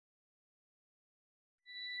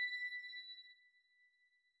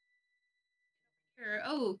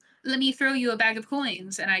oh, let me throw you a bag of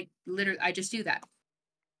coins, and I just do that.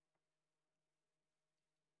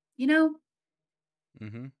 You know?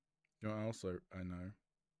 Mm-hmm. You know, also, I know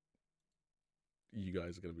you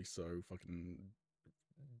guys are gonna be so fucking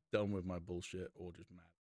done with my bullshit or just mad.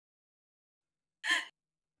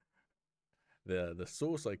 The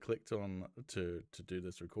source I clicked on to do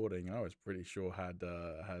this recording, I was pretty sure had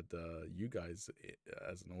you guys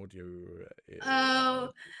as an audio.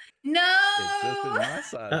 Oh no! It's just been my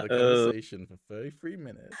side of the conversation for 33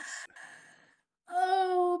 minutes.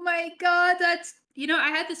 Oh my god, that's I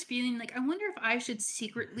had this feeling like I wonder if I should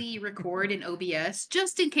secretly record in OBS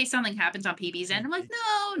just in case something happens on PB's end. I'm like,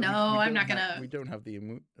 no, I'm not gonna. We don't have the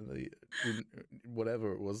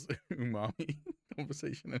whatever it was umami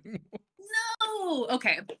conversation anymore. No.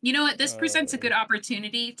 Okay. You know what? This presents a good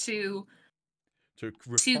opportunity to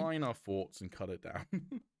refine our thoughts and cut it down.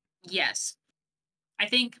 Yes. I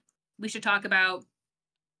think we should talk about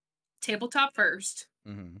Tabletop first,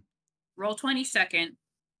 Roll20 second,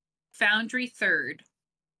 Foundry third,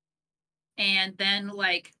 and then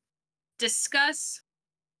like discuss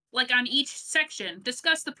like on each section,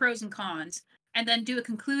 discuss the pros and cons, and then do a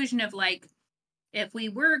conclusion of like if we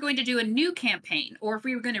were going to do a new campaign or if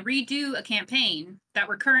we were going to redo a campaign that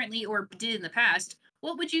we're currently or did in the past,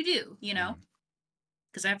 what would you do,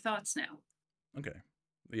 Because I have thoughts now. Okay.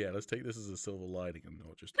 Yeah, let's take this as a silver lining and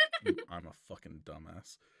not just I'm a fucking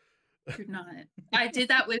dumbass. You're not. I did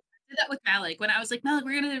that with Mallek when I was like, Mallek,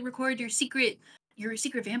 we're gonna record your secret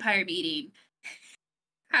vampire meeting.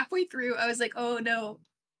 Halfway through, I was like, oh no.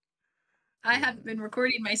 I haven't been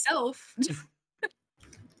recording myself.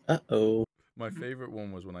 Uh-oh. My favorite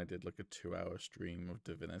one was when I did like a 2-hour stream of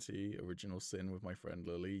Divinity Original Sin with my friend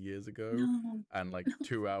Lily years ago. And like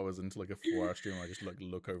 2 hours into like a 4-hour stream, I just like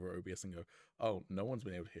look over OBS and go, oh, no one's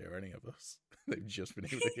been able to hear any of us. They've just been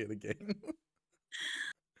able to hear the game.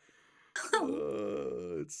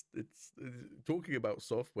 It's talking about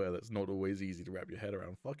software that's not always easy to wrap your head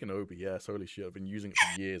around. Fucking OBS, holy shit, I've been using it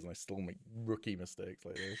for years and I still make rookie mistakes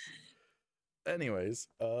like this. Anyways,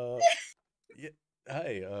 yeah.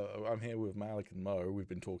 Hey, I'm here with Mallek and Mo. We've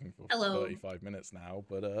been talking for 35 minutes now,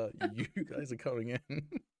 but you guys are coming in.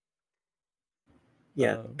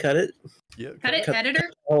 Yeah, cut it. Yeah, cut it, editor.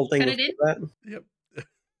 The whole thing cut it in. That. Yep.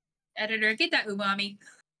 Editor, get that umami.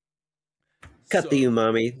 Cut the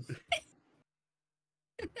umami.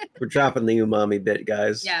 We're dropping the umami bit,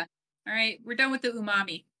 guys. Yeah. All right, we're done with the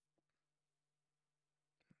umami.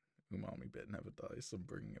 Umami bit never dies, so I'm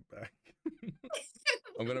bringing it back.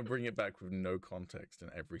 I'm going to bring it back with no context in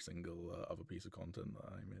every single other piece of content that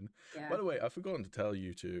I'm in. Yeah. By the way, I've forgotten to tell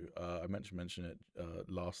you too, I meant to mention it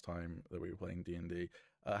last time that we were playing D&D.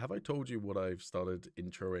 Have I told you what I've started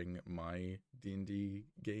introing my D&D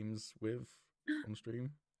games with on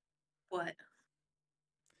stream? What?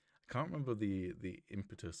 I can't remember the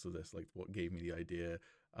impetus of this, like what gave me the idea.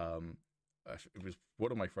 It was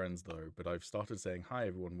one of my friends though, but I've started saying, hi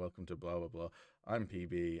everyone, welcome to blah blah blah. I'm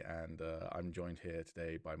PB and I'm joined here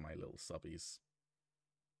today by my little subbies.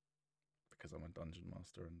 Because I'm a dungeon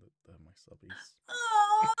master and they're my subbies.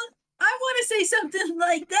 Oh, I want to say something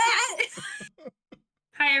like that.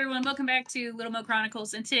 Hi everyone, welcome back to Little Mo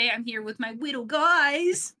Chronicles, and today I'm here with my widow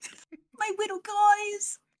guys. My widow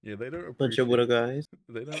guys. Yeah, they don't appreciate bunch of widow guys.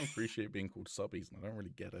 They don't appreciate being called subbies, and I don't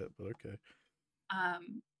really get it, but okay.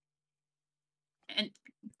 And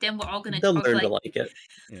then we're all gonna They'll learn to like it.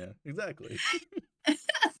 Yeah, exactly.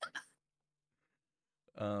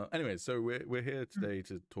 Anyway, so we're here today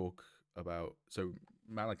to talk about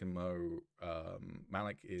Mallek and Mo.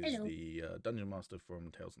 Mallek is the dungeon master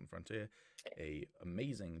from Tales from the Frontier, a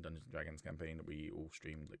amazing Dungeons and Dragons campaign that we all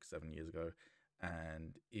streamed like 7 years ago.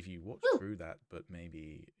 And if you watched through that, but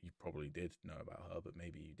maybe you probably did know about her, but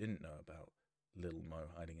maybe you didn't know about little Mo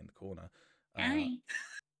hiding in the corner.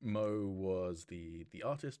 Mo was the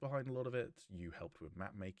artist behind a lot of it. You helped with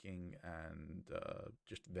map making and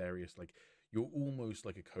just various, like, you're almost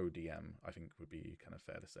like a co-DM, I think would be kind of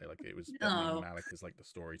fair to say. Like, it was definitely Mallek is like the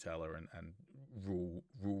storyteller and rule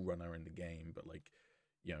runner in the game, but like,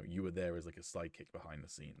 you know, you were there as like a sidekick behind the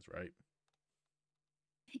scenes, right?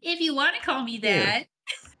 If you want to call me that.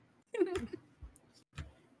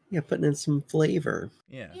 Yeah, putting in some flavor.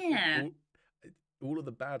 Yeah. All of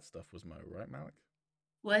the bad stuff was Mo, right, Mallek?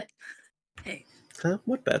 What? Hey. Huh?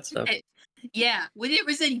 What bad stuff? Hey. Yeah. When there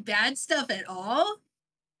was any bad stuff at all?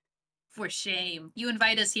 For shame. You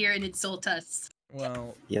invite us here and insult us.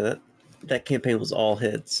 Well... Yeah, that campaign was all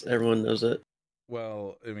hits. Everyone knows it.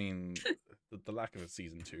 Well, I mean, the lack of a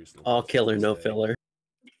season 2 still... All killer, no filler.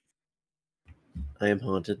 I am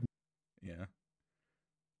haunted. Yeah.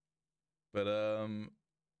 But,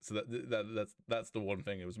 So that's the one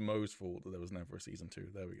thing. It was Mo's fault that there was never a season 2.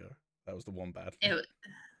 There we go. That was the one bad thing.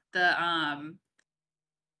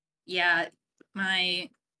 Yeah, my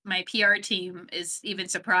PR team is even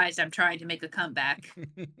surprised I'm trying to make a comeback.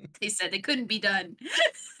 They said it couldn't be done.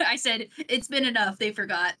 I said it's been enough. They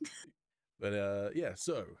forgot. But yeah,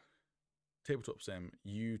 so Tabletop Sim,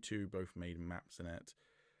 you two both made maps in it.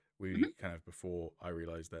 We kind of, before I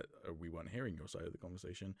realized that we weren't hearing your side of the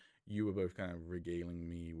conversation, you were both kind of regaling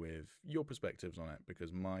me with your perspectives on it,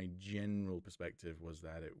 because my general perspective was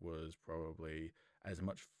that it was probably as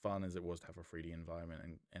much fun as it was to have a 3D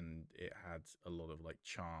environment, and it had a lot of like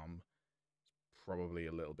charm. Probably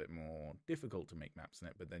a little bit more difficult to make maps in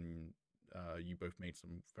it, but then you both made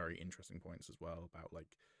some very interesting points as well about like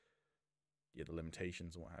the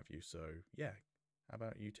limitations and what have you. So yeah, how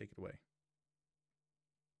about you take it away?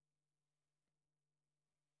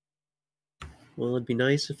 Well, it'd be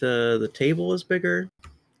nice if the table was bigger.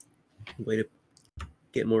 Way to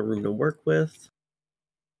get more room to work with.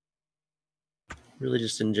 Really,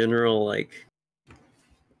 just in general, like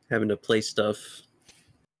having to place stuff,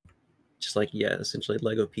 just like, essentially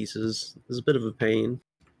Lego pieces is a bit of a pain.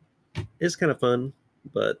 It's kind of fun,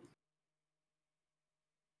 but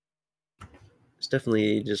it's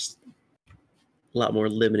definitely just a lot more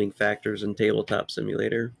limiting factors in Tabletop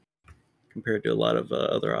Simulator compared to a lot of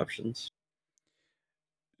other options.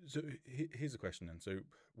 So here's a question then. So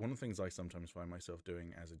one of the things I sometimes find myself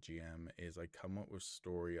doing as a GM is I come up with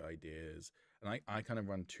story ideas, and I kind of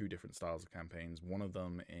run two different styles of campaigns. One of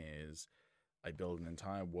them is I build an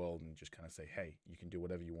entire world and just kind of say, hey, you can do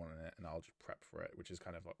whatever you want in it, and I'll just prep for it, which is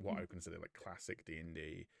kind of like what I consider like classic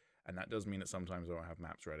D&D. And that does mean that sometimes I don't have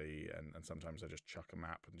maps ready, and sometimes I just chuck a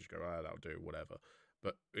map and just go, that'll do, whatever.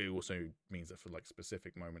 But it also means that for like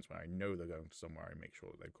specific moments when I know they're going to somewhere, I make sure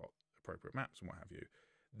that they've got appropriate maps and what have you.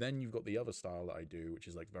 Then you've got the other style that I do, which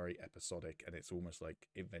is like very episodic, and it's almost like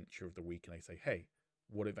adventure of the week. And I say, hey,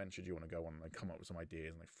 what adventure do you want to go on? And I come up with some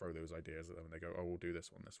ideas, and I throw those ideas at them, and they go, oh, we'll do this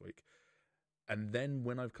one this week. And then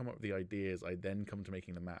when I've come up with the ideas, I then come to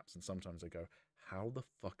making the maps, and sometimes I go, how the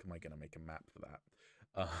fuck am I going to make a map for that?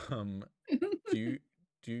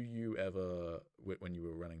 Do you ever, when you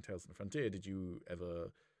were running Tales from the Frontier, did you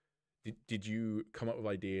ever... Did you come up with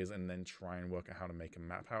ideas and then try and work out how to make a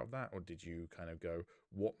map out of that? Or did you kind of go,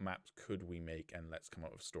 what maps could we make, and let's come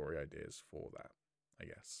up with story ideas for that, I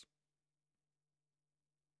guess?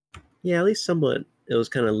 Yeah, at least somewhat. It was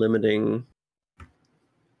kind of limiting,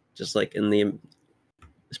 just like in the,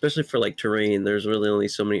 especially for like terrain, there's really only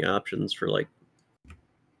so many options for like,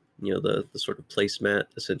 the sort of placemat,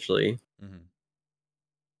 essentially. And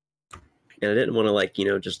I didn't want to like,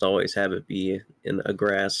 just always have it be in a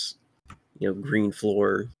grass, green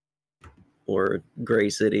floor or gray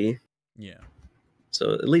city. Yeah.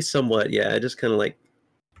 So at least somewhat, I just kind of like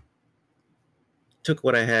took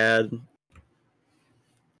what I had,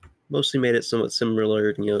 mostly made it somewhat similar,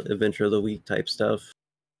 adventure of the week type stuff.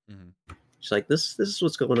 Just like this is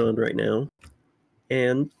what's going on right now.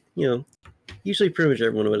 And, usually pretty much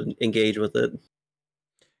everyone would engage with it.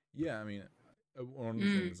 Yeah, I mean, one of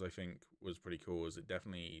the things I think was pretty cool is it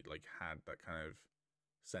definitely like had that kind of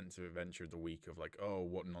sense of adventure of the week of like, oh,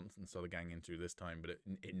 what nonsense are the gang into this time? But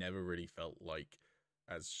it never really felt like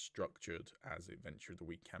as structured as adventure of the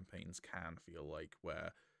week campaigns can feel like,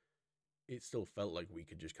 where it still felt like we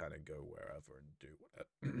could just kind of go wherever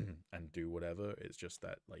and do whatever. It's just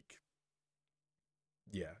that like,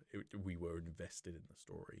 we were invested in the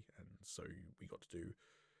story, and so we got to do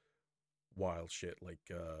wild shit like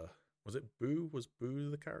was it Boo? Was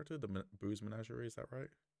Boo the character? Boo's Menagerie, is that right?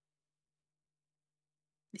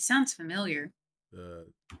 It sounds familiar.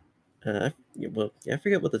 I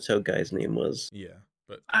forget what the toad guy's name was. Yeah,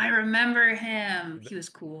 but I remember him. He was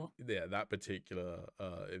cool. Yeah, that particular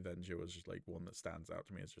adventure was just like one that stands out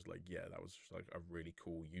to me. It's just like, that was just like a really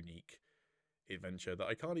cool, unique adventure that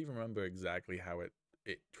I can't even remember exactly how it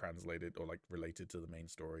translated or like related to the main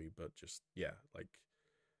story, but just like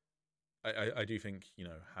I do think,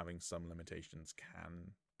 having some limitations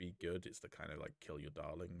can be good. It's the kind of like kill your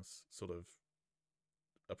darlings sort of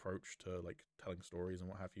approach to like telling stories and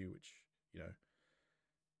what have you, which,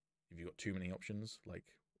 if you've got too many options, like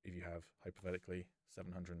if you have hypothetically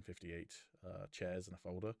 758 chairs in a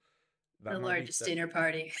folder, the largest dinner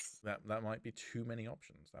party. That might be too many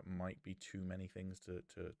options. That might be too many things to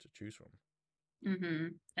choose from.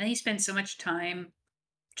 And he spends so much time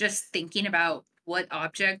just thinking about what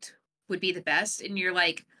object would be the best, and you're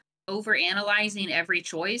like over analyzing every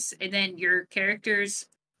choice, and then your characters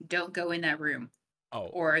don't go in that room. Oh.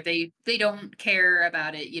 Or they don't care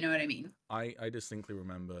about it, you know what I mean? I distinctly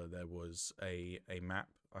remember there was a map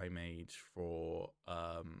I made for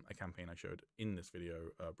a campaign I showed in this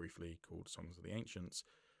video briefly called Songs of the Ancients,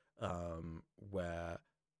 where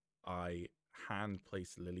I hand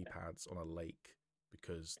placed lily pads on a lake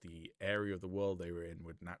because the area of the world they were in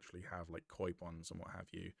would naturally have like koi ponds and what have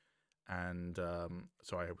you. And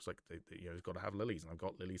so I was like, it's got to have lilies, and I've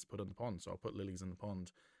got lilies put in the pond, so I'll put lilies in the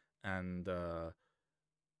pond. And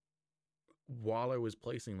while I was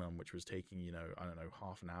placing them, which was taking, I don't know,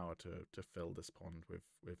 half an hour to fill this pond with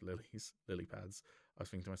lily pads, I was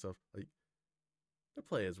thinking to myself, like, the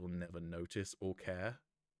players will never notice or care.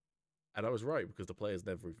 And I was right, because the players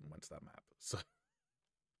never even went to that map. So,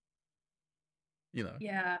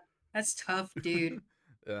 Yeah, that's tough, dude.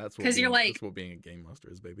 That's what being a game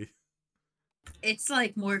master is, baby. It's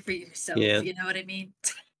like more for yourself, you know what I mean?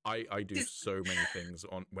 I do so many things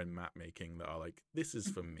when map making that are like, this is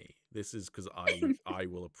for me. This is because I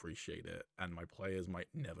will appreciate it, and my players might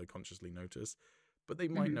never consciously notice, but they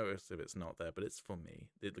might notice if it's not there. But it's for me.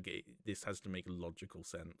 This has to make logical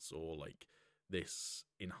sense, or like this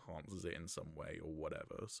enhances it in some way, or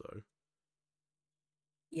whatever. So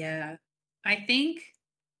yeah, I think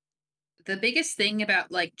the biggest thing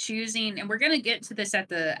about like choosing, and we're gonna get to this at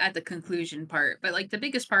the conclusion part, but like the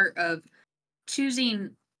biggest part of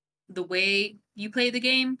choosing the way you play the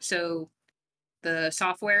game, so the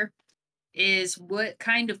software, is what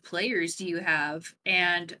kind of players do you have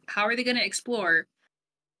and how are they going to explore,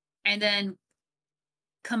 and then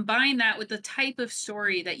combine that with the type of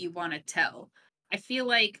story that you want to tell. I feel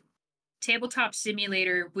like Tabletop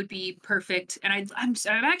Simulator would be perfect, and I'm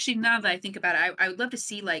actually, now that I think about it, I would love to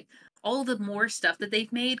see like all the more stuff that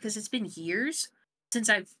they've made, because it's been years since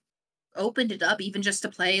I've opened it up, even just to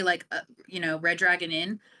play like Red Dragon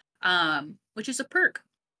Inn, which is a perk.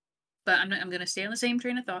 But I'm gonna stay on the same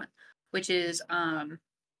train of thought, which is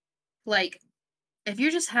like if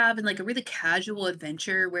you're just having like a really casual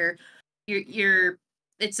adventure where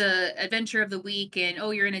it's a adventure of the week, and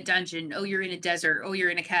you're in a dungeon, you're in a desert, you're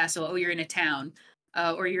in a castle, you're in a town,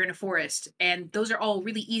 or you're in a forest, and those are all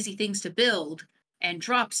really easy things to build and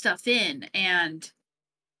drop stuff in, and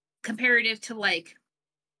comparative to like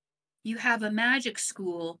you have a magic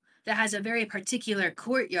school that has a very particular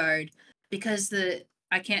courtyard, because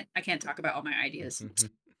I can't talk about all my ideas.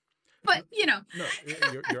 But no,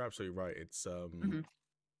 you're absolutely right. It's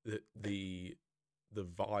the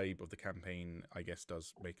vibe of the campaign, I guess,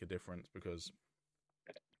 does make a difference, because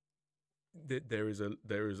there is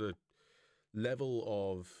a level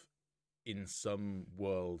of, in some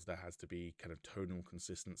worlds there has to be kind of tonal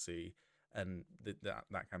consistency, and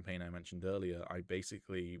that campaign I mentioned earlier, I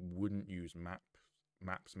basically wouldn't use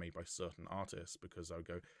maps made by certain artists, because I would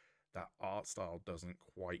go, that art style doesn't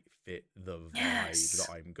quite fit the vibe that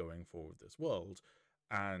I'm going for with this world.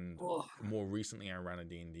 And more recently, I ran a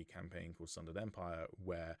D&D campaign called Sundered Empire,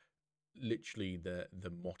 where literally the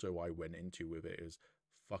motto I went into with it is,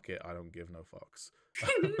 fuck it, I don't give no fucks.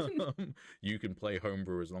 You can play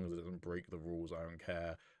homebrew as long as it doesn't break the rules, I don't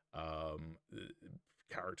care.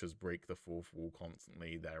 Characters break the fourth wall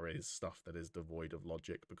constantly. There is stuff that is devoid of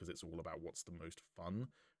logic, because it's all about what's the most fun,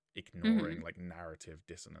 ignoring like narrative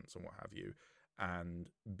dissonance and what have you, and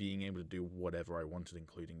being able to do whatever I wanted,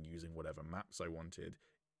 including using whatever maps I wanted,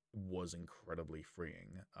 was incredibly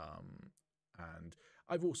freeing. And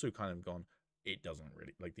I've also kind of gone, it doesn't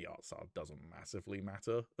really, like, the art style doesn't massively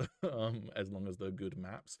matter, as long as they're good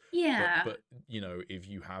maps. But if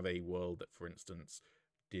you have a world that, for instance,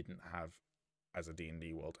 didn't have, as a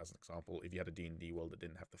D&D world, as an example, if you had a D&D world that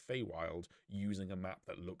didn't have the Feywild, using a map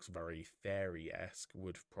that looks very fairy-esque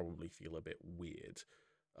would probably feel a bit weird.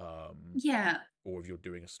 Or if you're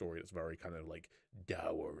doing a story that's very kind of like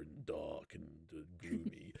dour and dark and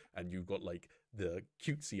gloomy, and you've got like the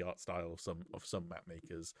cutesy art style of some map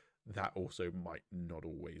makers, that also might not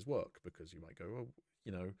always work, because you might go,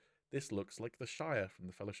 this looks like the Shire from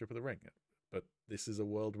the Fellowship of the Ring, but this is a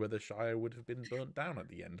world where the Shire would have been burnt down at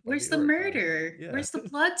the end. Where's the murder? Yeah. Where's the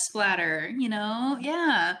blood splatter?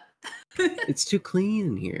 Yeah. It's too clean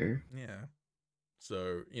in here. Yeah.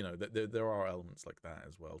 So, there are elements like that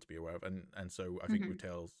as well to be aware of. And so I think with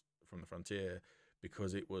Tales from the Frontier,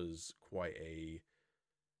 because it was quite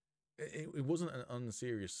it wasn't an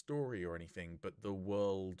unserious story or anything, but the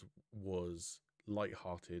world was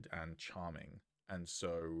lighthearted and charming. And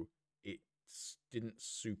so it didn't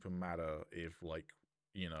super matter if, like,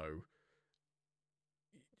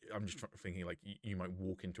 I'm just thinking, like, you might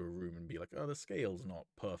walk into a room and be like, oh, the scale's not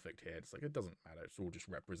perfect here. It's like, it doesn't matter. It's all just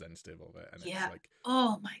representative of it. And it's like,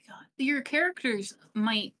 oh my god, your characters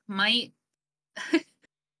might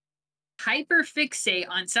hyper fixate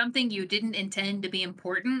on something you didn't intend to be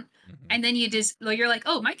important, Mm-hmm. and then you're like,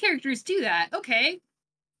 oh, my characters do that. Okay,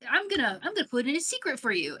 I'm gonna put in a secret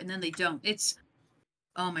for you, and then they don't. It's,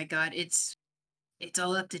 oh my god, it's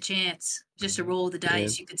all up to chance, just a roll of the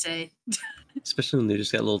dice, you could say. Especially when they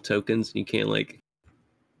just got little tokens and you can't like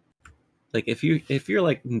if you're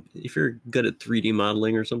good at 3D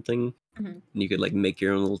modeling or something, and you could like make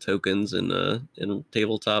your own little tokens in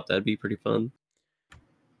tabletop, that'd be pretty fun.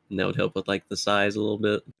 And that would help with like the size a little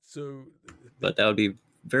bit. So, but that would be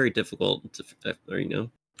very difficult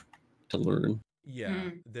to learn. Yeah,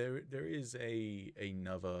 there is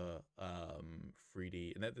another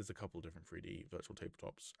 3D, and there's a couple of different 3D virtual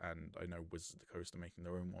tabletops, and I know Wizards of the Coast are making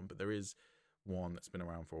their own one, but there is one that's been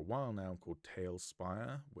around for a while now called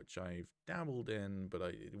TaleSpire, which I've dabbled in, but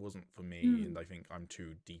it wasn't for me, and I think I'm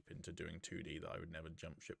too deep into doing 2D that I would never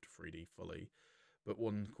jump ship to 3D fully. But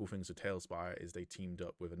one cool thing with TaleSpire is they teamed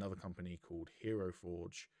up with another company called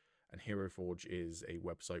HeroForge, and HeroForge is a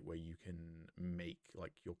website where you can make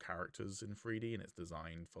like your characters in 3D, and it's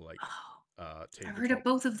designed for like I've heard of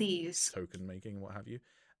both of these, token making and what have you,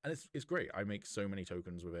 and it's great. I make so many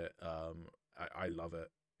tokens with it. I love it.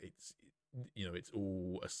 It's, you know, it's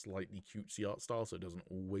all a slightly cutesy art style, so it doesn't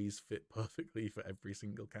always fit perfectly for every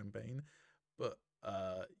single campaign, but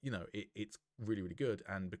you know, it's really, really good.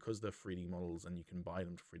 And because they're 3D models and you can buy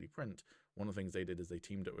them to 3D print, one of the things they did is they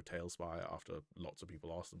teamed up with TaleSpire after lots of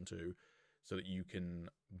people asked them to, so that you can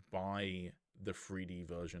buy the 3D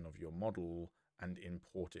version of your model and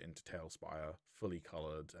import it into TaleSpire fully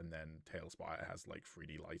colored, and then TaleSpire has like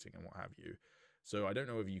 3D lighting and what have you. So I don't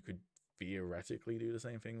know if you could theoretically do the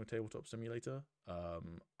same thing with Tabletop Simulator.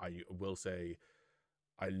 I will say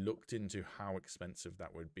I looked into how expensive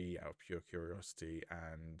that would be out of pure curiosity,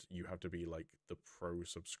 and you have to be like the pro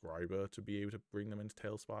subscriber to be able to bring them into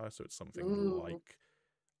TaleSpire. So it's something like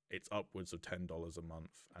it's upwards of $10 a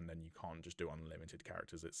month, and then you can't just do unlimited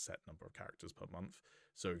characters. It's set number of characters per month.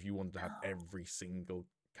 So if you want to have every single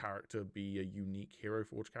character be a unique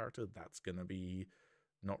HeroForge character, that's gonna be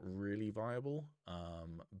not really viable.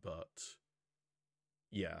 But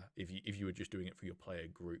yeah, if you were just doing it for your player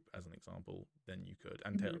group as an example, then you could.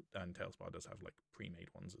 And and TaleSpire does have like pre-made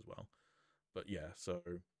ones as well. But yeah, so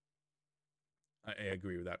I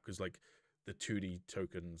agree with that, because like the 2D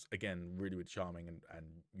tokens, again, really, really charming, and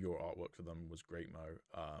your artwork for them was great, Mo.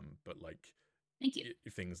 But like, thank you.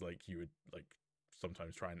 Things like you would like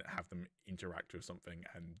sometimes try and have them interact with something,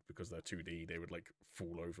 and because they're 2D, they would like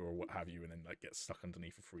fall over or what have you, and then like get stuck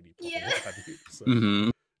underneath a 3D plot or what have you.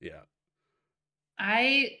 So yeah.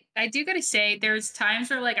 I do gotta say, there's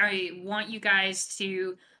times where like I want you guys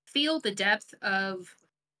to feel the depth of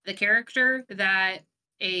the character that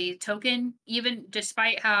a token, even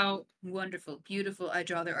despite how wonderful, beautiful I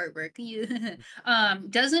draw their artwork,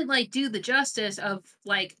 doesn't like do the justice of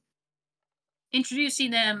like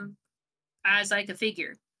introducing them as like a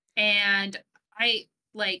figure. And I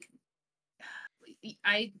like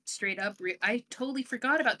I straight up I totally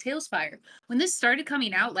forgot about TaleSpire when this started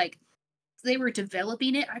coming out. Like, they were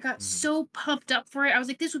developing it, I got so pumped up for it. I was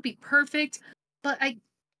like, this would be perfect. But I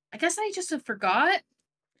guess I just forgot.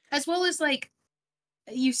 As well as like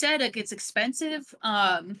you said, like it's expensive.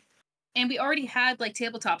 And we already had like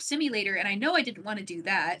Tabletop Simulator, and I know I didn't want to do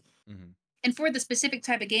that. And for the specific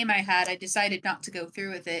type of game I had, I decided not to go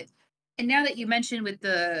through with it. And now that you mentioned with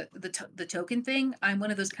the token thing, I'm one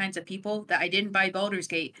of those kinds of people that I didn't buy Baldur's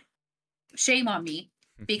Gate. Shame on me.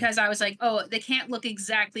 Because I was like, oh, they can't look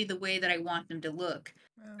exactly the way that I want them to look.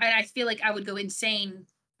 And I feel like I would go insane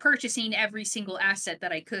purchasing every single asset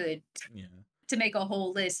that I could to make a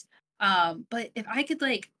whole list. But if I could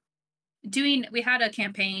like we had a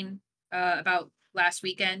campaign about last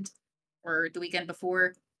weekend or the weekend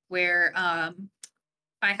before where I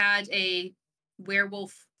had a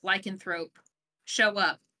werewolf lycanthrope show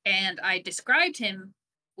up, and I described him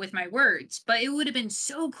with my words, but it would have been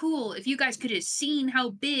so cool if you guys could have seen how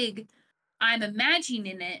big I'm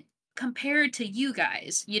imagining it compared to you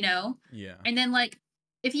guys, you know? Yeah. And then like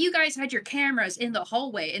if you guys had your cameras in the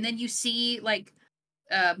hallway and then you see like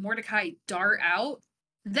Mordecai dart out,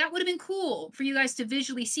 that would have been cool for you guys to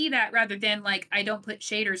visually see that, rather than like I don't put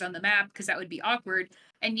shaders on the map because that would be awkward.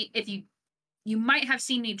 And if you might have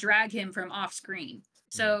seen me drag him from off screen.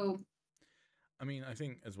 So I mean, I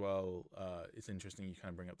think as well, it's interesting you kind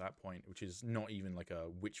of bring up that point, which is not even like a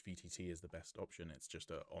which VTT is the best option. It's just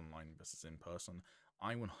a online versus in person.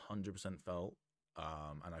 I 100% felt,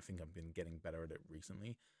 and I think I've been getting better at it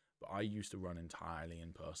recently, but I used to run entirely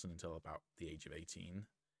in person until about the age of 18.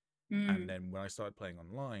 And then when I started playing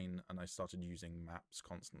online and I started using maps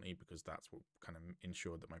constantly, because that's what kind of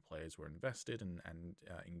ensured that my players were invested and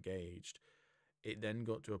engaged, it then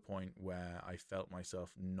got to a point where I felt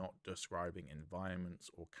myself not describing environments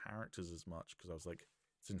or characters as much, because I was like,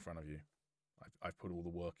 it's in front of you. I've put all the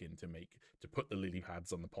work in to put the lily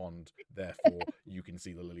pads on the pond, therefore you can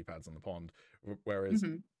see the lily pads on the pond. Whereas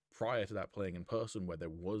prior to that, playing in person, where there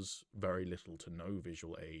was very little to no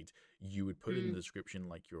visual aid, you would put in the description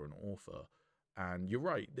like you're an author. And you're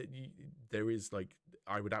right, that there is, like,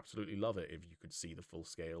 I would absolutely love it if you could see the full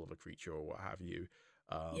scale of a creature or what have you.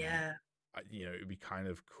 You know, it'd be kind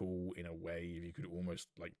of cool in a way if you could almost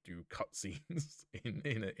like do cutscenes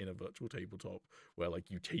in a virtual tabletop where like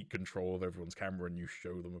you take control of everyone's camera and you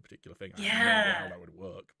show them a particular thing. I have no idea how that would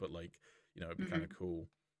work, but like, you know, it'd be kind of cool.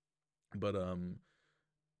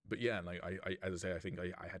 But yeah, like I as I say, I think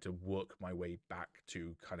I had to work my way back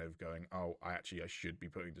to kind of going, oh, I should be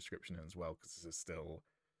putting description in as well, because this is still,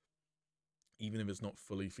 even if it's not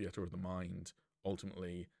fully theater of the mind,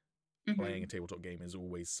 ultimately playing a tabletop game is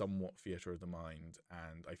always somewhat theater of the mind.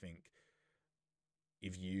 And I think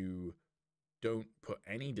if you don't put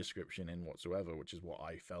any description in whatsoever, which is what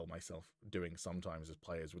I felt myself doing sometimes, as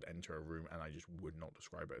players would enter a room and I just would not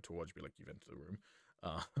describe it at all, I'd just be like, you've entered the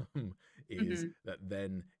room, is that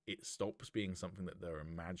then it stops being something that they're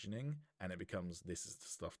imagining and it becomes, this is the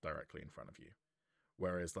stuff directly in front of you.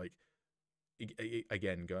 Whereas, like,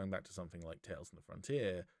 again, going back to something like Tales from the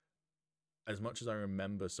Frontier, as much as I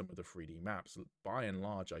remember some of the 3D maps, by and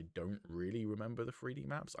large, I don't really remember the 3D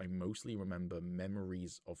maps. I mostly remember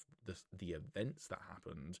memories of the events that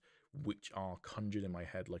happened, which are conjured in my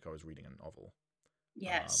head like I was reading a novel.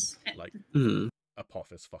 Yes. Like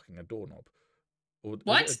Apophis fucking a doorknob. Or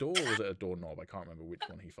what? Was it a door or was it a doorknob? I can't remember which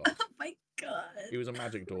one he fucked. Oh my god. It was a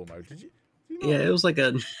magic door mode. Did you Yeah, it was like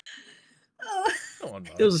a... Come on,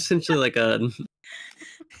 it was essentially like a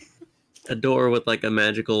door with like a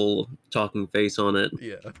magical talking face on it.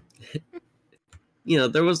 Yeah. You know,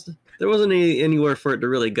 there wasn't anywhere for it to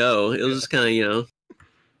really go. It was just kind of, you know,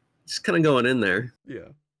 just kind of going in there. Yeah.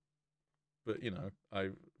 But, you know,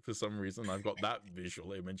 for some reason I've got that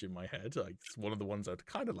visual image in my head. Like, it's one of the ones I'd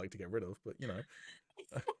kind of like to get rid of, but you know.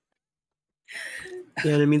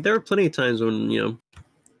 Yeah, and I mean, there were plenty of times when, you know,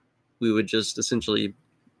 we would just essentially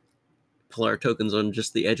pull our tokens on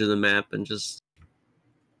just the edge of the map and just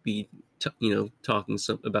be, you know, talking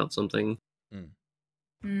about something.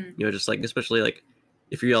 You know, just like, especially like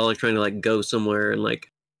if y'all are trying to like go somewhere and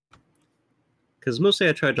like, because mostly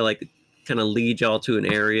I tried to like kind of lead y'all to an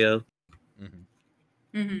area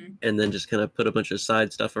and then just kind of put a bunch of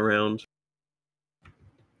side stuff around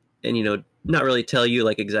and, you know, not really tell you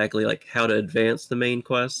like exactly like how to advance the main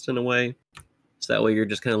quest in a way. So that way you're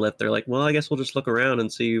just kind of left there like, well, I guess we'll just look around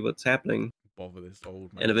and see what's happening. Bother this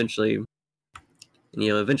old man. And eventually, you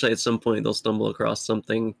know, at some point they'll stumble across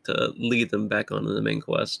something to lead them back onto the main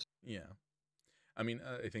quest. Yeah. I mean,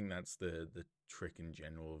 I think that's the trick in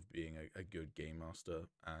general of being a good game master.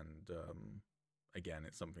 And again,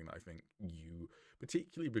 it's something that I think you,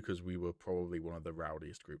 particularly because we were probably one of the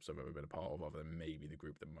rowdiest groups I've ever been a part of, other than maybe the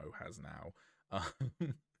group that Mo has now,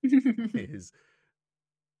 is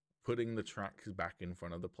putting the tracks back in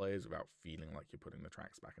front of the players without feeling like you're putting the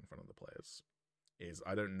tracks back in front of the players.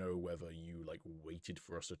 I don't know whether you like waited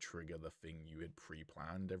for us to trigger the thing you had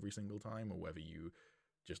pre-planned every single time, or whether you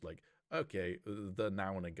just like, okay, they're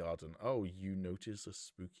now in a garden. Oh, you notice a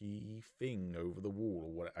spooky thing over the wall,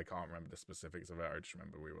 or what? I can't remember the specifics of it. I just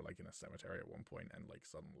remember we were like in a cemetery at one point, and like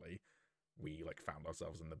suddenly we like found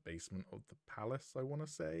ourselves in the basement of the palace. I want to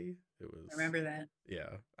say it was. I remember that.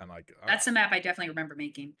 Yeah, and like that's a map I definitely remember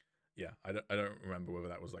making. Yeah, I don't remember whether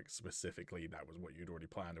that was like specifically that was what you'd already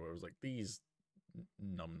planned, or it was like these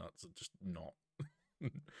numbnuts are just not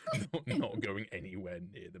going anywhere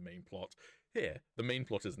near the main plot. Here, the main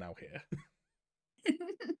plot is now here.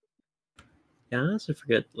 Yeah, I also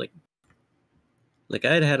forget, like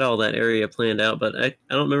I had all that area planned out, but I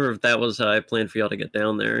don't remember if that was how I planned for y'all to get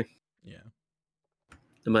down there. Yeah.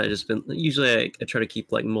 It might have just been, usually I try to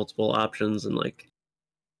keep like multiple options and like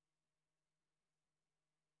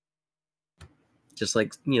just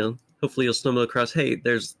like, you know, hopefully you'll stumble across, hey,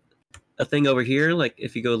 there's a thing over here, like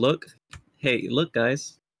if you go look, hey, look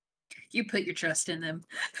guys. You put your trust in them.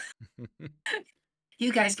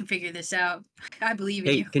 You guys can figure this out. I believe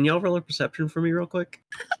in you. Hey, can y'all roll a perception for me real quick?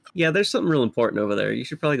 Yeah, there's something real important over there. You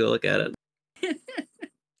should probably go look at it.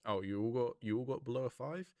 Oh, you all got below a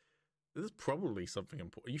 5? There's probably something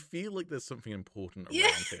important. You feel like there's something important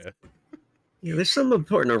around here. Yeah, there's something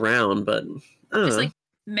important around, but I don't know. Like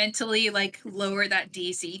mentally like lower that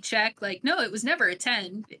DC check. Like, no, it was never a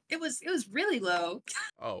 10. It was really low.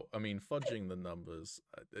 Oh, I mean, fudging the numbers.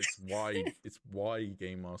 It's why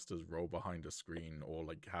game masters roll behind a screen or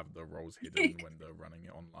like have the rolls hidden when they're running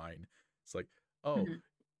it online. It's like, oh,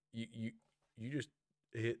 you just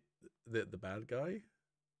hit the bad guy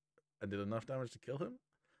and did enough damage to kill him.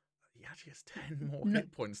 He actually has 10 more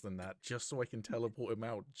hit points than that, just so I can teleport him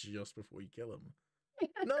out just before you kill him.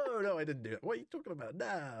 No, I didn't do it. What are you talking about?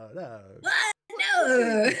 No. What?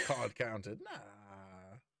 No. This card counted. Nah.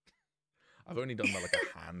 I've only done that like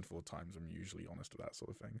a handful of times. I'm usually honest with that sort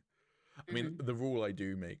of thing. I mean, the rule I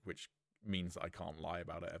do make, which means that I can't lie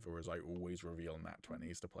about it ever, is I always reveal nat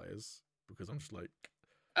 20s to players because I'm just like,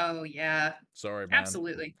 oh yeah, sorry, man.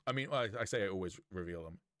 Absolutely. I mean, I say I always reveal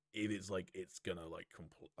them. If it's like it's gonna like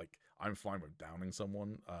I'm fine with downing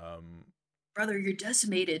someone. Brother, you're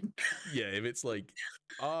decimated. Yeah, if it's like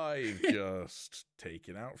I've just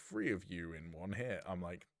taken out 3 of you in one hit, I'm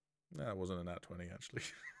like, nah, it wasn't a nat 20 actually.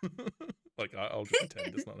 Like I'll just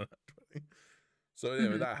pretend it's not a nat 20. So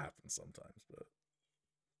anyway, that happens sometimes, but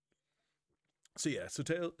so yeah, so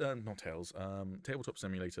Tabletop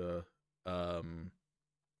Simulator,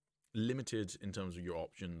 limited in terms of your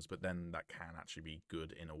options, but then that can actually be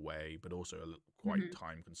good in a way, but also quite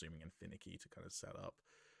time consuming and finicky to kind of set up.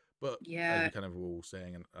 But as we kind of were all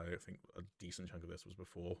saying, and I think a decent chunk of this was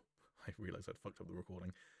before I realized I'd fucked up the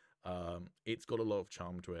recording. It's got a lot of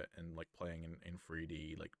charm to it, and like playing in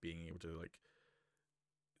 3D, like being able to like,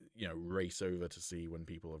 you know, race over to see when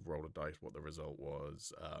people have rolled a dice what the result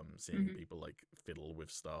was, seeing people like fiddle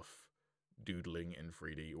with stuff, doodling in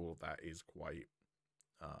 3D, all of that is quite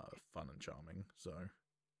fun and charming. So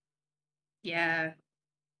yeah,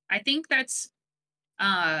 I think that's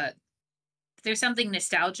there's something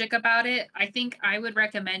nostalgic about it. I think I would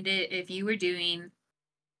recommend it if you were doing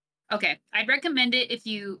I'd recommend it if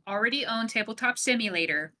you already own Tabletop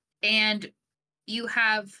Simulator and you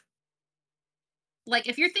have, like,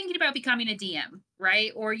 if you're thinking about becoming a DM,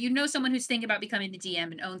 right? Or you know someone who's thinking about becoming a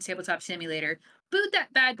DM and owns Tabletop Simulator, boot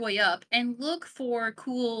that bad boy up and look for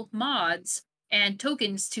cool mods and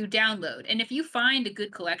tokens to download. And if you find a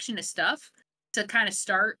good collection of stuff to kind of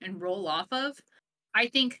start and roll off of, I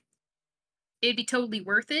think it'd be totally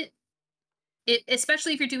worth it.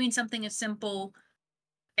 Especially if you're doing something as simple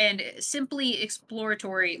and simply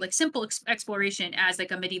exploratory, like simple exploration as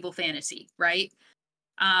like a medieval fantasy, right?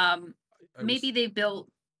 Maybe they built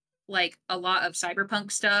like a lot of cyberpunk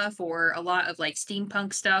stuff or a lot of like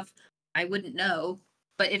steampunk stuff. I wouldn't know,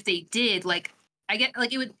 but if they did, like, I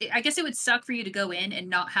guess it would suck for you to go in and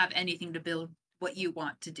not have anything to build what you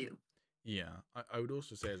want to do. yeah, I would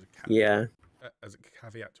also say as a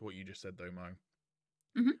caveat to what you just said though, Mo.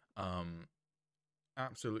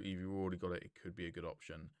 Absolutely, if you've already got it, it could be a good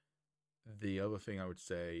option. The other thing I would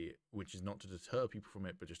say, which is not to deter people from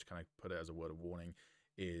it, but just to kind of put it as a word of warning,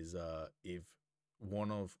 is if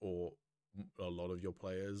one of or a lot of your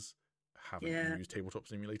players haven't used Tabletop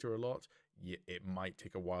Simulator a lot, it might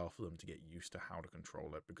take a while for them to get used to how to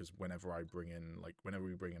control it. Because whenever we bring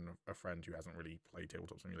in a friend who hasn't really played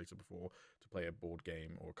Tabletop Simulator before to play a board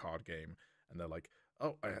game or a card game, and they're like,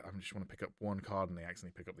 oh, I just want to pick up one card, and they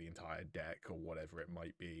accidentally pick up the entire deck or whatever it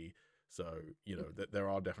might be. So, you know, there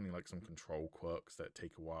are definitely like some control quirks that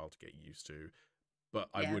take a while to get used to. But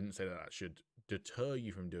I wouldn't say that should deter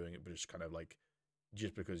you from doing it, but just kind of like,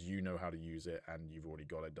 just because you know how to use it and you've already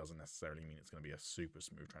got it doesn't necessarily mean it's going to be a super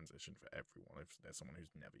smooth transition for everyone if there's someone who's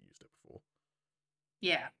never used it before.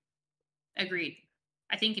 Yeah, agreed.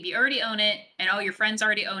 I think if you already own it and all your friends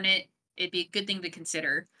already own it, it'd be a good thing to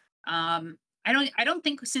consider. I don't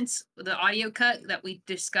think, since the audio cut that we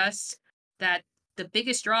discussed, that the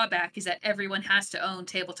biggest drawback is that everyone has to own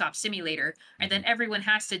Tabletop Simulator, and then everyone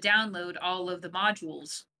has to download all of the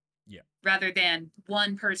modules. Yeah. Rather than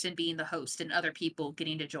one person being the host and other people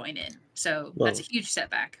getting to join in. So that's a huge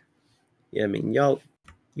setback. Yeah, I mean, you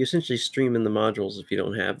essentially stream in the modules if you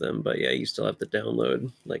don't have them, but yeah, you still have to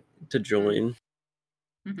download like to join.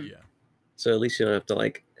 Yeah. So at least you don't have to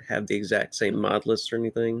like have the exact same mod list or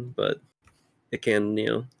anything, but it can, you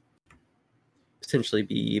know, potentially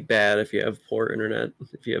be bad if you have poor internet,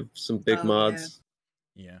 if you have some big mods.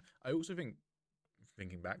 Yeah. I also think,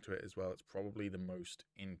 thinking back to it as well, it's probably the most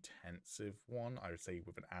intensive one. I would say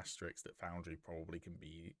with an asterisk that Foundry probably can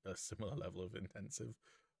be a similar level of intensive.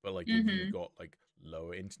 But like if you've got like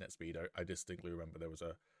lower internet speed, I distinctly remember there was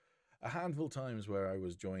a handful of times where I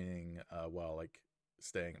was joining while like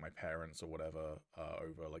staying at my parents or whatever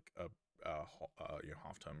over like a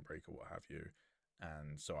half-term break or what have you.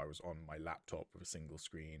 And so I was on my laptop with a single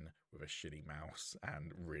screen with a shitty mouse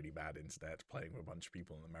and really bad internet playing with a bunch of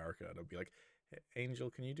people in America. And I'd be like, Angel,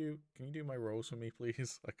 can you do my rolls for me,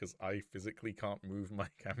 please? Because I physically can't move my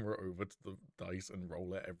camera over to the dice and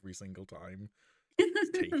roll it every single time.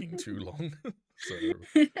 It's taking too long. So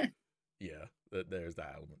yeah, there's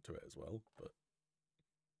that element to it as well. But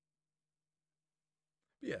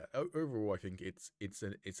yeah, overall, I think it's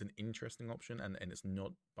an interesting option, and it's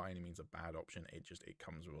not by any means a bad option. It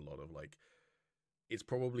comes with a lot of like, it's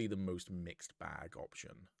probably the most mixed bag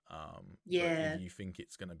option. Yeah. But if you think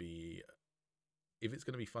it's gonna be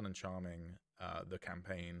fun and charming, the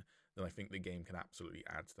campaign, then I think the game can absolutely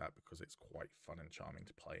add to that because it's quite fun and charming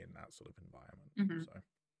to play in that sort of environment. So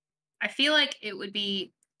I feel like it would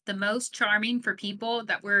be the most charming for people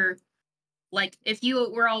that were like, if you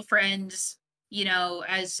were all friends, you know,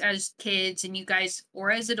 as kids, and you guys, or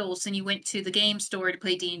as adults, and you went to the game store to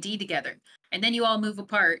play D&D together, and then you all move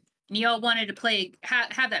apart and you all wanted to play,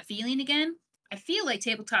 have that feeling again. I feel like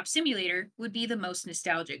Tabletop Simulator would be the most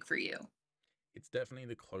nostalgic for you. It's definitely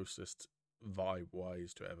the closest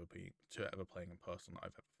vibe-wise to ever playing in person that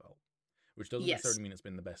I've ever felt. Which doesn't necessarily mean it's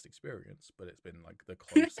been the best experience, but it's been like the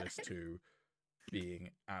closest to being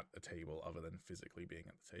at a table other than physically being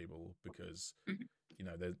at the table, because you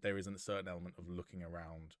know, there isn't a certain element of looking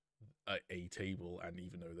around a table, and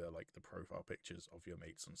even though they're like the profile pictures of your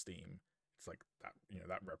mates on Steam, it's like that, you know,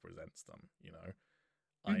 that represents them, you know.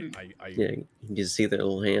 Yeah, you can see their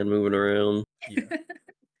little hand moving around. Yeah.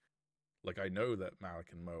 Like, I know that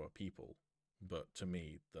Mallek and Mo are people, but to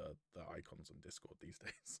me, the icons on Discord these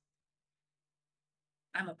days.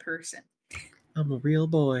 I'm a person. I'm a real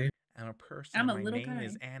boy. I'm a person. I'm a My little name guy.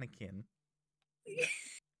 is Anakin.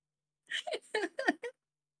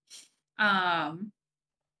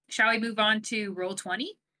 Shall we move on to Roll20?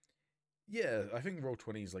 Yeah, I think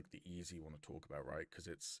Roll20 is like the easy one to talk about, right? Because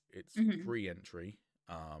it's free entry.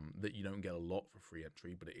 That you don't get a lot for free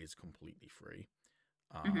entry, but it is completely free.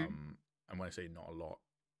 And when I say not a lot,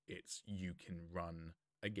 it's you can run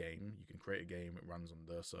a game, you can create a game, it runs on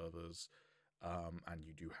their servers, and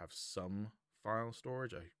you do have some file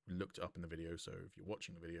storage. I looked it up in the video, so if you're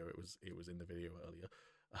watching the video, it was in the video earlier.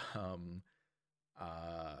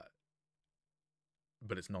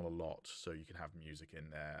 But it's not a lot, so you can have music in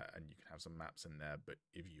there and you can have some maps in there. But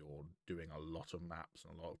if you're doing a lot of maps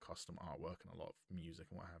and a lot of custom artwork and a lot of music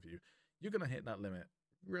and what have you, you're going to hit that limit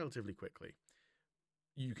relatively quickly.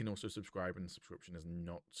 You can also subscribe, and the subscription is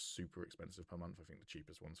not super expensive per month. I think the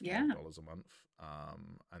cheapest one's $5 a month.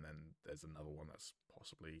 And then there's another one that's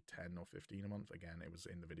possibly 10 or 15 a month. Again, it was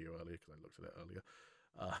in the video earlier because I looked at it earlier.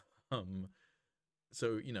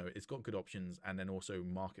 So, you know, it's got good options. And then also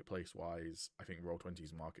marketplace-wise, I think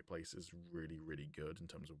Roll20's marketplace is really, really good in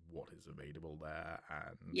terms of what is available there.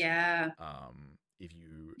 And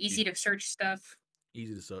easy to search stuff.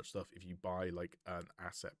 Easy to search stuff. If you buy like an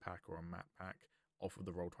asset pack or a map pack off of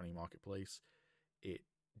the Roll20 marketplace, it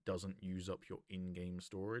doesn't use up your in-game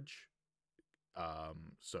storage.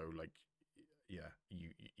 So like, yeah,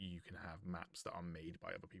 you can have maps that are made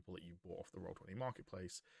by other people that you bought off the Roll20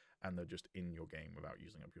 marketplace, and they're just in your game without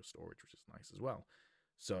using up your storage, which is nice as well.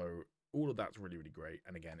 So all of that's really, really great.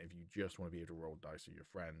 And again, if you just want to be able to roll dice with your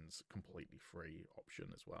friends, completely free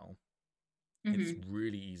option as well. It's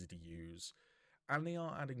really easy to use. And they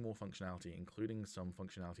are adding more functionality, including some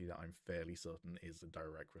functionality that I'm fairly certain is a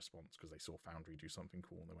direct response because they saw Foundry do something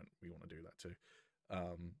cool and they went, we want to do that too.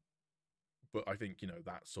 But I think, you know,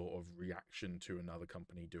 that sort of reaction to another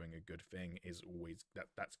company doing a good thing is always,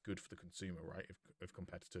 that's good for the consumer, right? If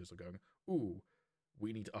competitors are going, ooh,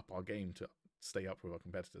 we need to up our game to stay up with our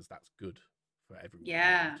competitors, that's good for everyone.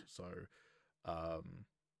 Yeah.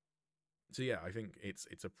 So yeah, I think it's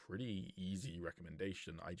a pretty easy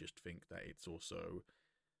recommendation. I just think that it's also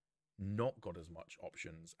not got as much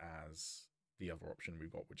options as the other option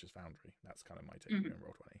we've got, which is Foundry. That's kind of my take on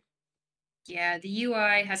Roll20. Yeah, the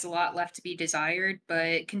UI has a lot left to be desired,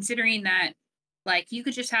 but considering that, like, you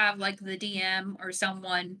could just have like the DM or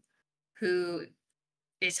someone who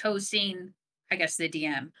is hosting, I guess the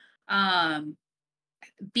DM,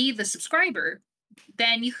 be the subscriber,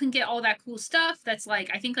 then you can get all that cool stuff. That's like,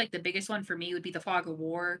 I think like the biggest one for me would be the Fog of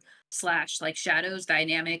War / like shadows,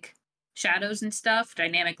 dynamic shadows and stuff,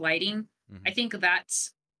 dynamic lighting. I think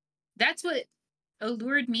that's what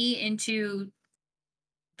allured me into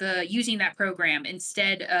using that program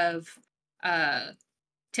instead of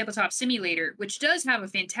Tabletop Simulator, which does have a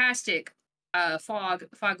fantastic fog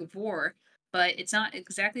of war, but it's not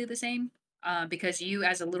exactly the same because you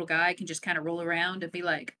as a little guy can just kind of roll around and be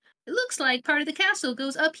like, it looks like part of the castle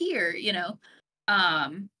goes up here, you know.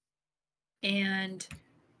 And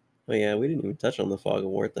oh yeah, we didn't even touch on the Fog of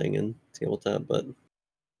War thing in Tabletop, but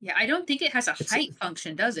yeah, I don't think it has a height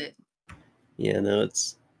function, does it? Yeah, no,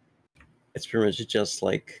 it's it's pretty much just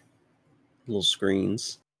like little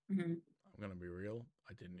screens. Mm-hmm. I'm gonna be real.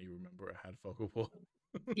 I didn't even remember it had focal pull.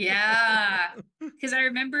 Yeah, because I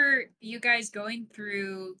remember you guys going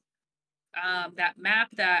through that map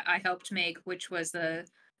that I helped make, which was the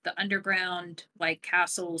underground like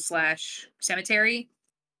castle / cemetery.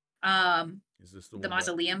 Is this the The one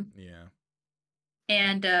mausoleum. Yeah.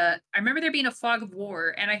 And I remember there being a fog of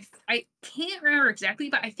war, and I can't remember exactly,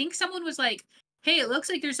 but I think someone was like, "Hey, it looks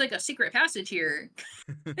like there's like a secret passage here,"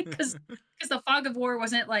 because the fog of war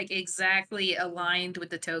wasn't like exactly aligned with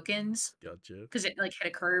the tokens, Gotcha. because it like hit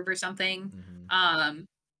a curve or something. Mm-hmm.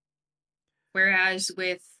 Whereas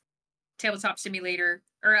with Tabletop Simulator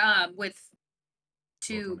or with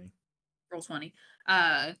Roll20,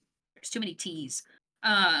 there's too many T's.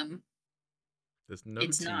 There's no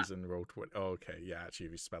It's T's not. in Roll20. Oh, okay, yeah, actually,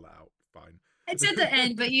 if you spell it out, fine. It's at the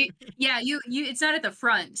end, but you it's not at the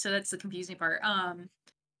front, so that's the confusing part.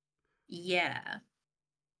 Yeah.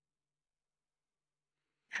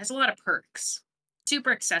 It has a lot of perks.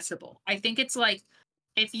 Super accessible. I think it's like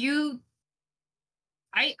if you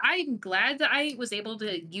I'm glad that I was able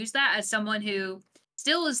to use that as someone who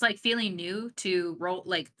still is like feeling new to role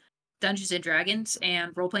like Dungeons and Dragons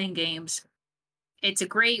and role-playing games. It's a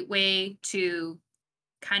great way to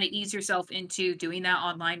kind of ease yourself into doing that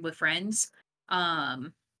online with friends.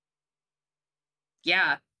 Um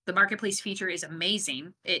yeah, the marketplace feature is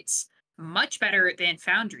amazing. It's much better than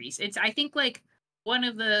Foundries. It's I think like one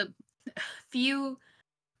of the few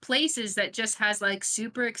places that just has like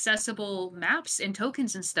super accessible maps and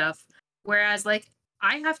tokens and stuff. Whereas like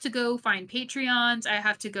I have to go find Patreons, I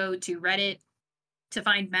have to go to Reddit to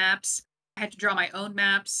find maps. I have to draw my own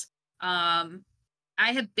maps.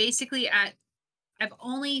 I have basically I've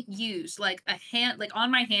only used like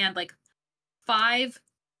on my hand like 5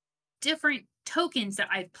 different tokens that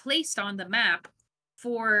I've placed on the map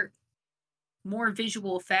for more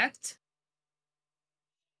visual effect.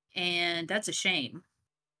 And that's a shame,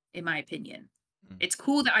 in my opinion. It's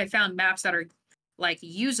cool that I found maps that are like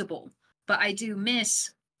usable, but I do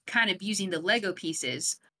miss kind of using the Lego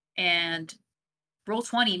pieces, and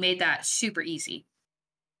Roll20 made that super easy.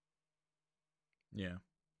 Yeah.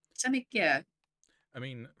 So yeah. I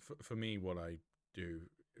mean, for me, what I do,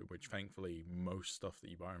 which thankfully most stuff that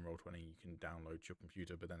you buy in Roll20 you can download to your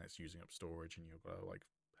computer, but then it's using up storage and you've got to like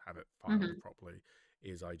have it filed properly,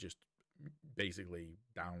 is I just basically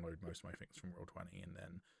download most of my things from Roll20 and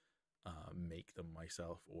then make them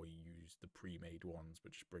myself or use the pre-made ones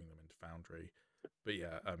but just bring them into Foundry. But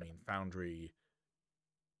yeah, I mean, Foundry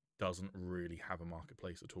doesn't really have a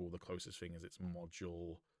marketplace at all. The closest thing is its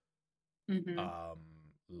module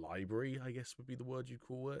library, I guess would be the word you'd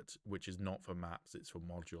call it, which is not for maps, it's for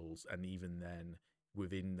modules. And even then,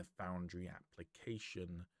 within the Foundry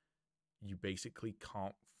application, you basically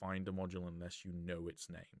can't find a module unless you know its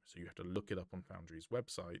name. So you have to look it up on Foundry's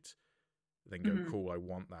website, then go, cool, I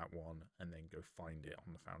want that one, and then go find it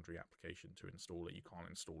on the Foundry application to install it. You can't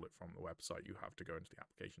install it from the website. You have to go into the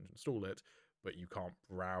application to install it, but you can't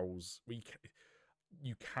browse.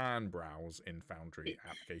 You can browse in Foundry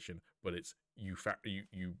application, but it's you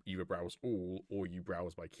either browse all or you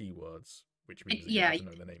browse by keywords, which means that you have to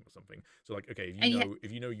know the name or something. So like, okay,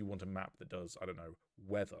 if you know you want a map that does, I don't know,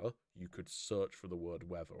 weather, you could search for the word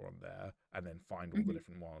weather on there and then find all the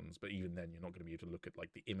different ones. But even then, you're not going to be able to look at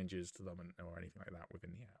like the images to them or anything like that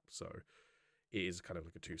within the app. So it is kind of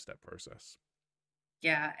like a 2-step process.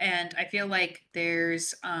 Yeah, and I feel like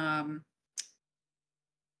there's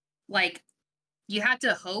like you have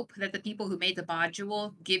to hope that the people who made the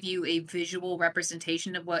module give you a visual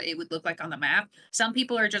representation of what it would look like on the map. Some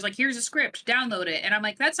people are just like, here's a script, download it. And I'm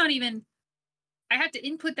like, that's not even, I have to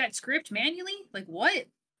input that script manually? Like what?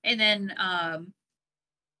 And then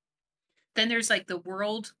there's like the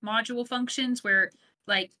world module functions where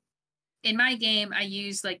like in my game, I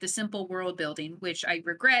use like the simple world building, which I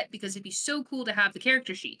regret because it'd be so cool to have the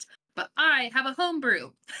character sheets, but I have a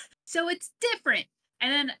homebrew. So it's different.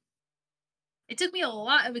 And then it took me a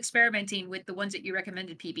lot of experimenting with the ones that you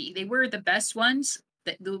recommended, PB. They were the best ones,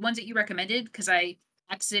 the ones that you recommended, because I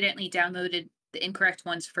accidentally downloaded the incorrect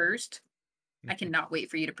ones first. I cannot wait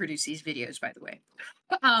for you to produce these videos, by the way.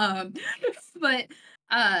 But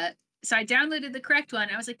so I downloaded the correct one.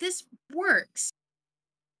 I was like, this works,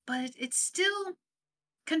 but it's still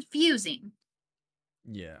confusing.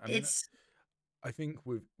 Yeah, I mean, I think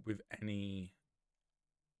with any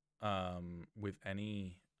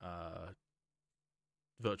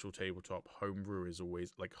virtual tabletop, homebrew is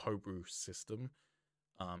always like homebrew system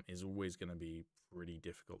is always going to be pretty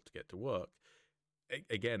difficult to get to work.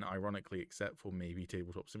 Again, ironically, except for maybe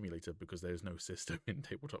Tabletop Simulator, because there's no system in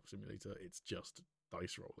Tabletop Simulator, it's just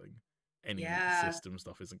dice rolling. any system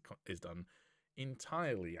stuff is done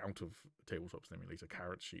entirely out of Tabletop Simulator,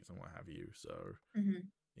 carrot sheets and what have you. So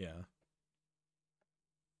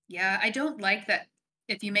yeah, I don't like that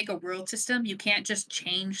if you make a world system, you can't just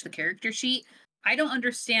change the character sheet. I don't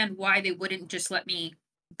understand why they wouldn't just let me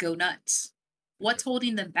go nuts. What's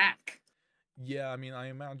holding them back? Yeah, I mean, I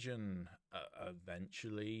imagine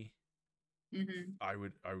eventually I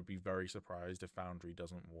would be very surprised if Foundry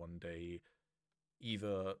doesn't one day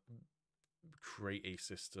either create a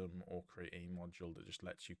system or create a module that just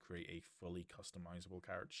lets you create a fully customizable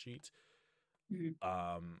character sheet.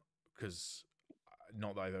 Because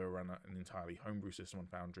not that I ever run an entirely homebrew system on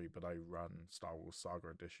Foundry, but I run Star Wars Saga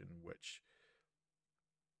Edition, which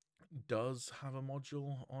does have a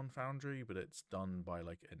module on Foundry, but it's done by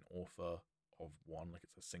like an author of one, like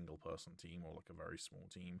it's a single person team or like a very small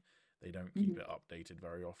team. They don't keep it updated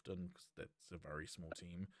very often because it's a very small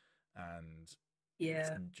team, and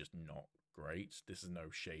it's just not great. This is no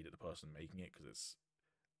shade at the person making it, because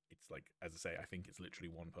it's like, as I say, I think it's literally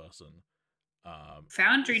one person.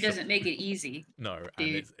 Foundry doesn't make it easy. No,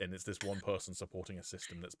 dude. and it's this one person supporting a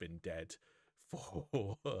system that's been dead for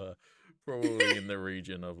probably in the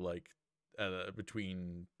region of like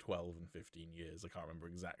between 12 and 15 years. I can't remember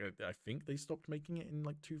exactly. I think they stopped making it in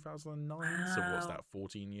like 2009. Wow. So what's that,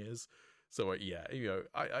 14 years? So yeah, you know,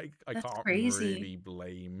 I can't really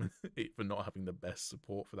blame it for not having the best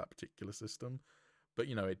support for that particular system. But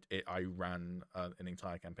you know, I ran an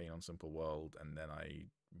entire campaign on Simple World, and then I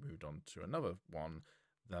moved on to another one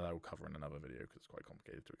that I will cover in another video because it's quite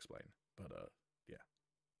complicated to explain. But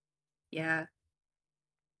yeah.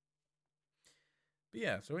 But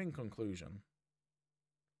yeah, so in conclusion,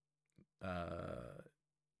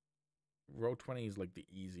 Roll20 is like the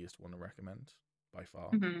easiest one to recommend by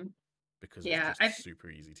far, because it's just super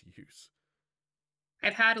easy to use.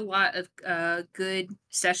 I've had a lot of good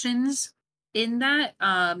sessions in that.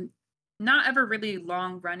 Not ever really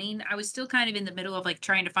long running. I was still kind of in the middle of like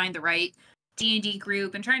trying to find the right D&D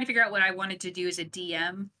group and trying to figure out what I wanted to do as a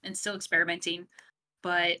DM, and still experimenting.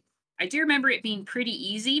 But I do remember it being pretty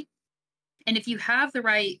easy. And if you have the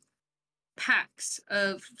right packs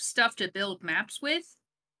of stuff to build maps with,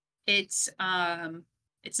 it's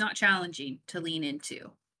not challenging to lean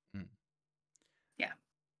into. Yeah.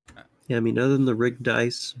 Yeah, I mean, other than the rigged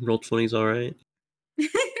dice, Roll20's all right.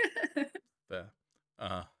 There.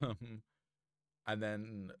 And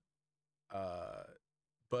then,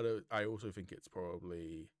 but I also think it's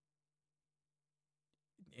probably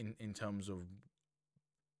in terms of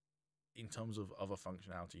other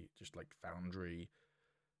functionality, just like Foundry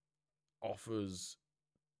offers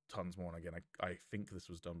tons more. And again, I think this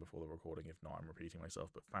was done before the recording. If not, I'm repeating myself.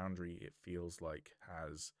 But Foundry, it feels like,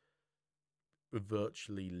 has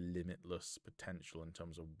virtually limitless potential in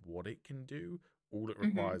terms of what it can do. All it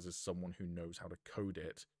requires is someone who knows how to code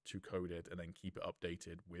it, and then keep it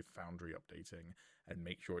updated with Foundry updating, and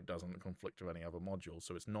make sure it doesn't conflict with any other modules.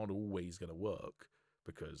 So it's not always going to work,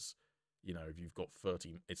 because, you know, if you've got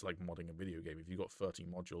 30, it's like modding a video game. If you've got 30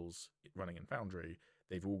 modules running in Foundry,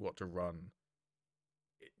 they've all got to run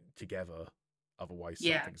together, otherwise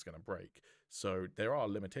something's going to break. So there are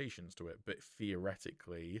limitations to it, but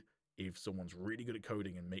theoretically, if someone's really good at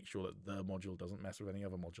coding and make sure that their module doesn't mess with any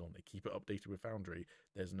other module, and they keep it updated with Foundry,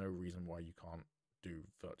 there's no reason why you can't do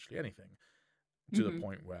virtually anything. To the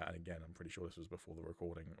point where, and again, I'm pretty sure this was before the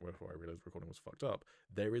recording, before I realized the recording was fucked up,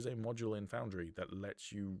 there is a module in Foundry that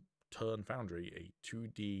lets you turn Foundry, a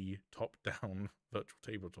 2D top-down virtual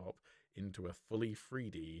tabletop, into a fully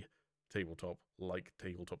 3D tabletop like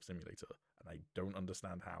Tabletop Simulator. And I don't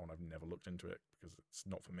understand how, and I've never looked into it because it's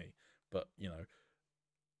not for me. But, you know,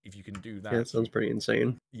 if you can do that... Yeah, it sounds pretty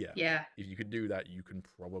insane. Yeah. If you could do that, you can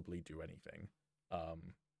probably do anything.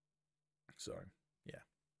 So, yeah.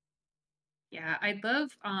 Yeah, I'd love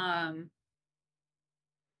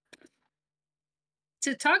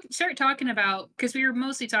to start talking about, because we were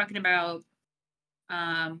mostly talking about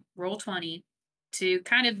Roll20, to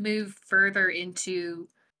kind of move further into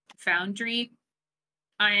Foundry.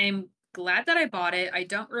 I'm glad that I bought it. I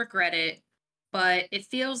don't regret it, but it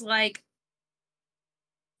feels like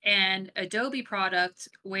an Adobe product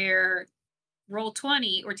where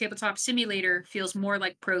Roll20 or Tabletop Simulator feels more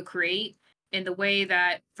like Procreate, in the way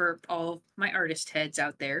that, for all my artist heads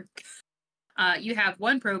out there, you have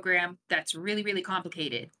one program that's really, really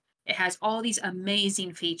complicated. It has all these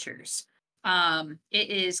amazing features. It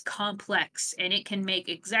is complex, and it can make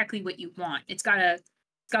exactly what you want. It's got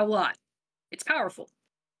a lot. It's powerful.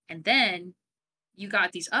 And then you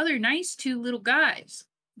got these other nice two little guys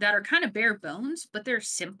that are kind of bare bones, but they're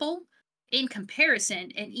simple in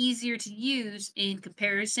comparison and easier to use in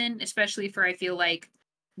comparison, especially for, I feel like,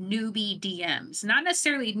 newbie DMs, not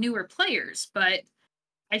necessarily newer players, but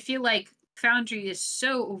I feel like Foundry is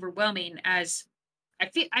so overwhelming. As I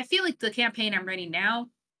feel like the campaign I'm running now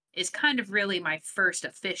is kind of really my first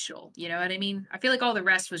official. You know what I mean? I feel like all the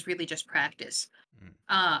rest was really just practice.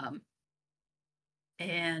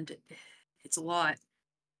 And it's a lot.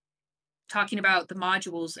 Talking about the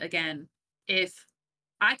modules again, if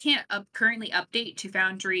I can't currently update to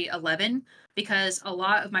Foundry 11 because a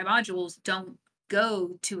lot of my modules don't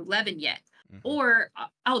go to 11 yet. Or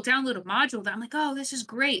I'll download a module that I'm like, oh, this is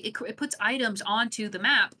great. It puts items onto the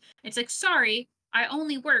map. It's like, sorry, I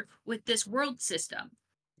only work with this world system.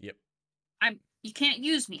 Yep. You can't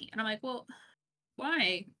use me. And I'm like, well,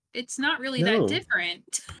 why? It's not really No. that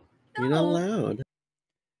different. You're not allowed.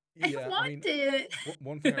 Yeah, I want it.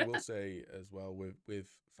 One thing I will say as well with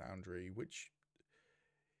Foundry, which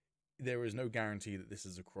there is no guarantee that this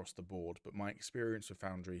is across the board, but my experience with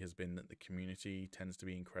Foundry has been that the community tends to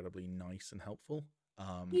be incredibly nice and helpful.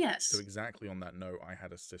 Yes. So exactly on that note, I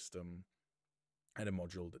had a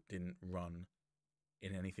module that didn't run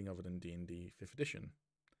in anything other than D&D 5th edition.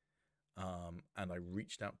 And I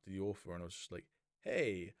reached out to the author and I was just like,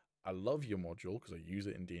 hey, I love your module because I use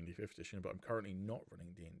it in D&D 5th edition, but I'm currently not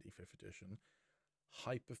running D&D 5th edition.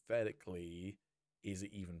 Hypothetically, is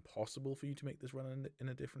it even possible for you to make this run in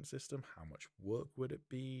a different system? How much work would it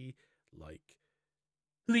be? Like,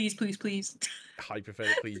 please.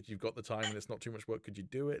 Hypothetically, if you've got the time and it's not too much work, could you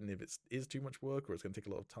do it? And if it is too much work or it's going to take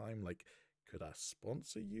a lot of time, like, could I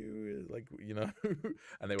sponsor you? Like, you know?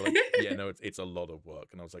 And they were like, yeah, no, it's a lot of work.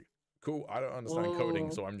 And I was like, cool, I don't understand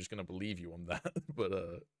coding, so I'm just going to believe you on that.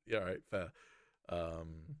 But, yeah, all right, fair.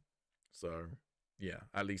 So, yeah,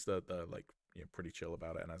 at least they're like, you know, pretty chill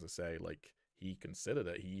about it. And as I say, like, he considered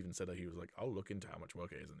it. He even said that he was like, I'll look into how much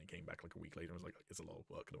work it is. And he came back like a week later and was like, it's a lot of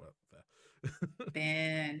work. And I went, fair.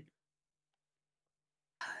 Man.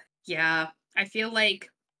 Yeah, I feel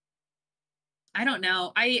like, I don't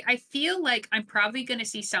know. I feel like I'm probably going to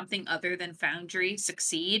see something other than Foundry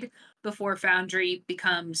succeed before Foundry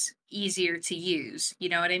becomes easier to use. You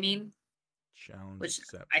know what I mean? Challenge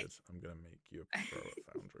accepted. I'm going to make you a pro at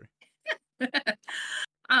Foundry.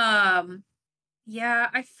 Yeah,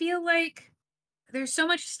 I feel like there's so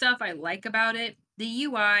much stuff I like about it. The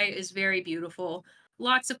UI is very beautiful.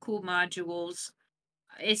 Lots of cool modules.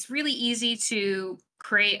 It's really easy to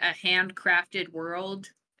create a handcrafted world.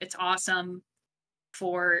 It's awesome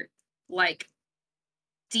for like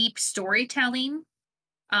deep storytelling.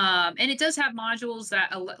 And it does have modules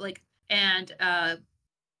that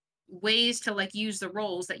ways to like use the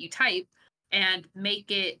roles that you type and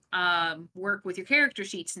make it work with your character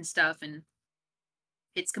sheets and stuff. And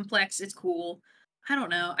it's complex. It's cool. I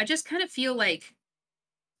don't know. I just kind of feel like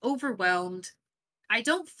overwhelmed. I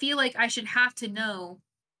don't feel like I should have to know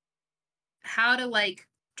how to like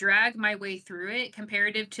drag my way through it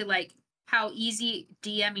comparative to like how easy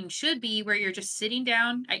DMing should be, where you're just sitting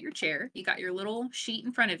down at your chair, you got your little sheet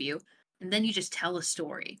in front of you, and then you just tell a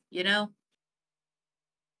story, you know?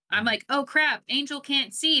 I'm like, oh crap, Angel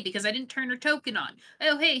can't see because I didn't turn her token on.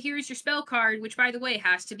 Oh, hey, here's your spell card, which by the way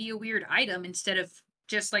has to be a weird item instead of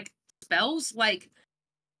just like spells. Like,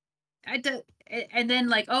 and then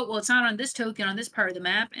like, oh, well, it's not on this token on this part of the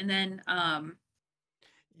map. And then,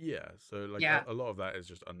 yeah, so like yeah. a lot of that is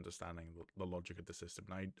just understanding the logic of the system.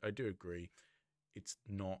 And I do agree, it's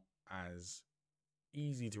not as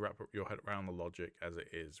easy to wrap up your head around the logic as it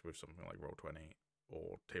is with something like Roll20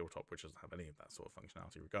 or Tabletop, which doesn't have any of that sort of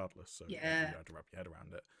functionality regardless. So yeah, you have to wrap your head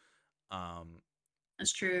around it.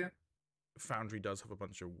 That's true. Foundry does have a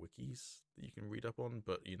bunch of wikis that you can read up on,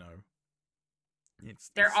 but you know, it's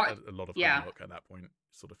a lot of homework at that point,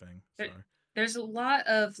 sort of thing. There's a lot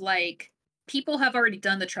of like, people have already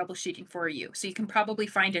done the troubleshooting for you, so you can probably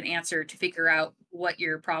find an answer to figure out what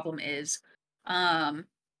your problem is.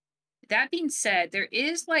 That being said, there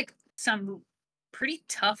is like some pretty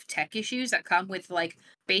tough tech issues that come with like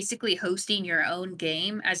basically hosting your own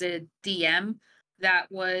game as a DM. That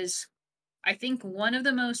was, I think, one of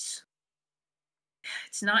the most,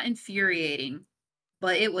 it's not infuriating,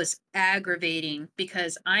 but it was aggravating,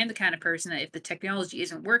 because I'm the kind of person that if the technology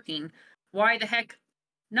isn't working, why the heck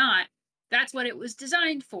not? That's what it was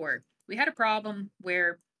designed for. We had a problem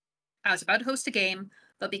where I was about to host a game,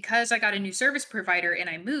 but because I got a new service provider and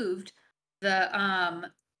I moved, the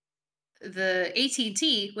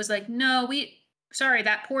AT&T was like, no, sorry,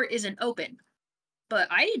 that port isn't open. But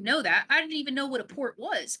I didn't know that. I didn't even know what a port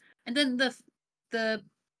was. And then the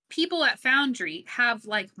people at Foundry have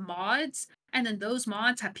like mods, and then those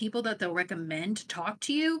mods have people that they'll recommend to talk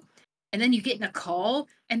to you. And then you get in a call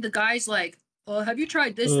and the guy's like, oh, have you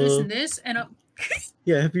tried this, this, and this? And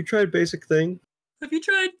yeah, have you tried basic thing? have you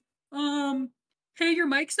tried, hey, your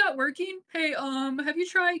mic's not working. Hey, have you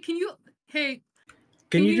tried, can you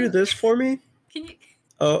you do this for me? Can you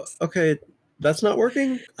Oh, okay. That's not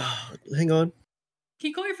working? Oh, hang on. Can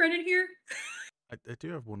you call your friend in here? I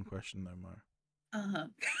do have one question though, Mo. Uh-huh.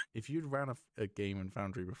 If you'd ran a game in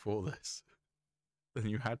Foundry before this, then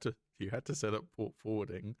you had to set up port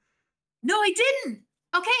forwarding. No, I didn't.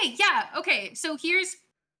 Okay, yeah. Okay, so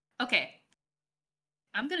okay.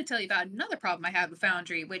 I'm gonna tell you about another problem I have with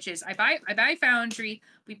Foundry, which is I buy Foundry.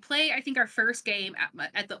 We play, I think, our first game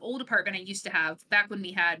at the old apartment I used to have back when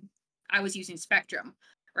I was using Spectrum,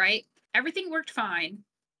 right? Everything worked fine,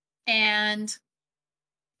 and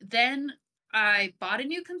then I bought a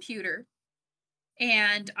new computer,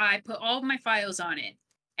 and I put all of my files on it,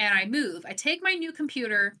 and I move. I take my new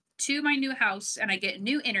computer to my new house, and I get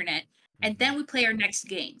new internet, and then we play our next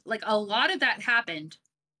game. Like, a lot of that happened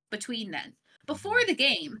between then. Before the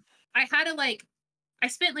game, I had to I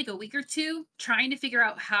spent like a week or two trying to figure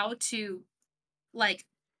out how to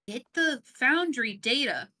get the Foundry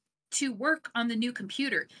data to work on the new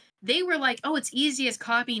computer. They were like, "Oh, it's easy as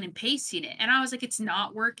copying and pasting it." And I was like, "It's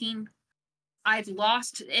not working. I've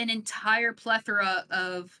lost an entire plethora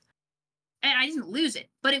of," and I didn't lose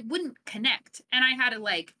it, but it wouldn't connect. And I had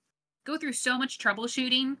to go through so much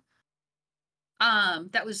troubleshooting.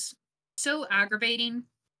 That was so aggravating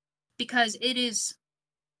because it's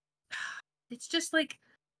just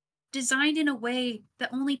designed in a way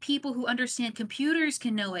that only people who understand computers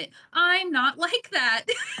can know it. I'm not like that.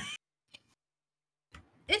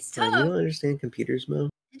 It's tough. You don't understand computers, Mo?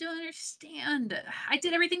 I don't understand. I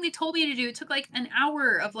did everything they told me to do. It took an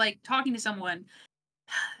hour of talking to someone.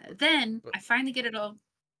 Then I finally get it all.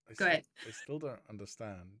 Go ahead. I still don't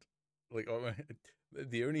understand.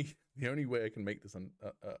 The only way I can make this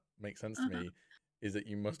make sense to me is that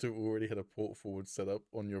you must have already had a port forward set up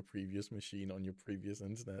on your previous machine on your previous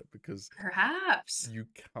internet, because perhaps you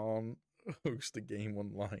can't host a game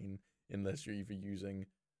online unless you're either using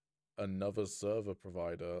another server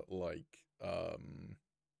provider like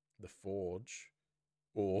the Forge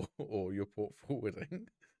or your port forwarding.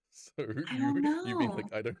 So you mean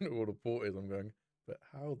I don't know what a port is? I'm going, but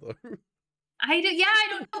how though? I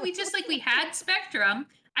don't know. We had Spectrum.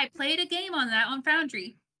 I played a game on that on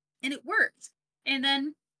Foundry, and it worked. And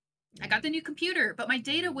then I got the new computer, but my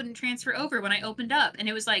data wouldn't transfer over when I opened up, and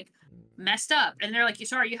it was messed up. And they're like, "You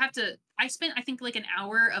sorry, you have to." I spent I think an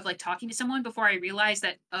hour of talking to someone before I realized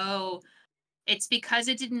that it's because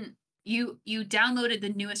it didn't. You downloaded the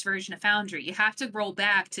newest version of Foundry. You have to roll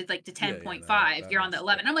back to the 10.5. You're on the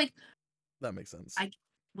 11. I'm like, that makes sense.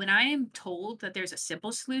 When I am told that there's a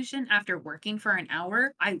simple solution after working for an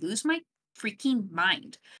hour, I lose my freaking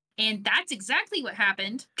mind. And that's exactly what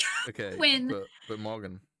happened. Okay, but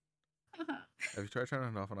Morgan, have you tried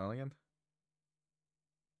turning it off on again?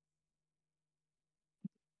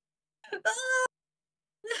 I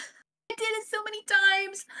did it so many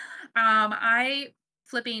times.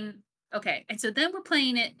 Okay, and so then we're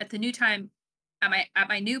playing it at the new time at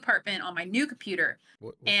my new apartment on my new computer.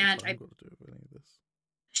 What's and the time got to do with any of this?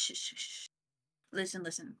 Shh.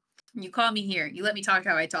 Listen. You call me here. You let me talk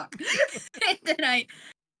how I talk. And then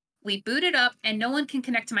we boot it up, and no one can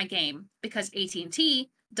connect to my game because AT&T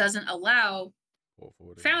doesn't allow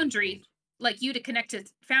Foundry you to connect to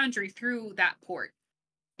Foundry through that port.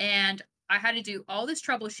 And I had to do all this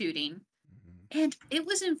troubleshooting, and it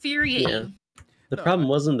was infuriating. Yeah. The problem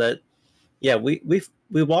wasn't that. Yeah, we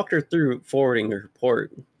walked her through forwarding her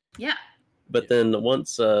port. Yeah. But then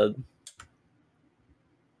once Foundry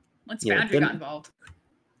got involved.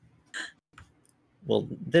 Well,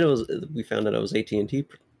 then we found out it was AT&T.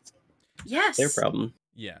 Yes. Their problem.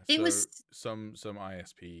 Yeah. It so was some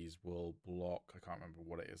ISPs will block. I can't remember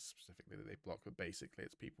what it is specifically that they block, but basically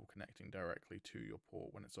it's people connecting directly to your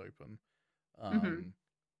port when it's open.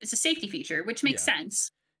 It's a safety feature, which makes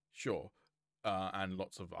sense. Sure. And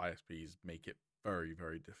lots of ISPs make it very,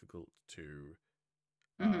 very difficult to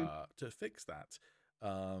fix that.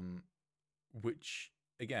 Which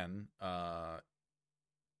again,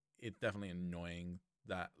 it's definitely annoying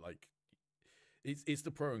that it's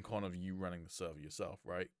the pro and con of you running the server yourself,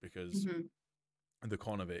 right? Because the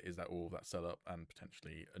con of it is that all of that setup and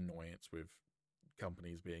potentially annoyance with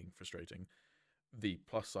companies being frustrating. The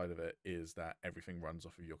plus side of it is that everything runs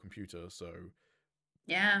off of your computer, so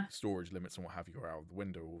storage limits and what have you are out of the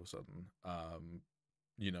window all of a sudden.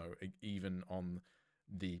 Even on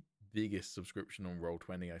the biggest subscription on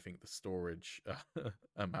Roll20, I think the storage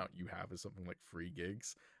amount you have is something like 3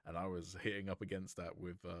 gigs, and I was hitting up against that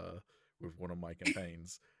with one of my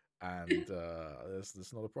campaigns, and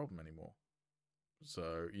that's not a problem anymore.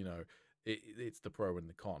 So it's the pro and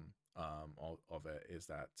the con. of it is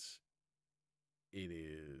that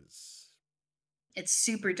it's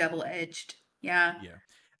super double-edged. Yeah.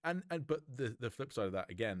 And but the flip side of that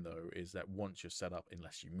again though is that once you're set up,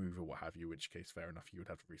 unless you move or what have you, which case fair enough, you would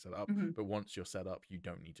have to reset up. But once you're set up, you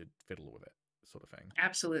don't need to fiddle with it, sort of thing.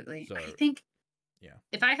 Absolutely. So, I think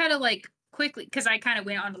if I had to like quickly, because I kind of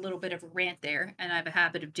went on a little bit of a rant there, and I have a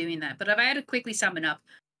habit of doing that, but if I had to quickly sum it up,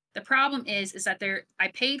 the problem is that I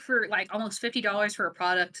paid for like almost $50 for a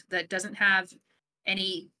product that doesn't have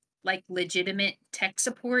any like legitimate tech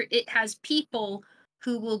support. It has people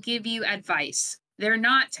who will give you advice. They're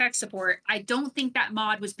not tech support. I don't think that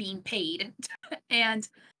mod was being paid. And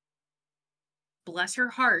bless her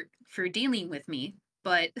heart for dealing with me,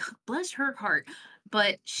 but bless her heart.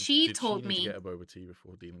 But she told me to get a boba tea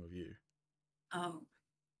before dealing with you. Oh,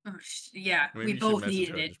 yeah, Maybe we both needed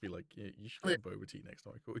her it. And just be like, yeah, you should get a boba tea next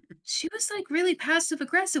time I call you. She was like really passive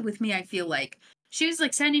aggressive with me. I feel like she was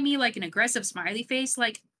like sending me like an aggressive smiley face,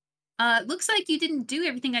 like, looks like you didn't do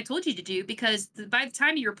everything I told you to do, because by the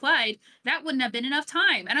time you replied, that wouldn't have been enough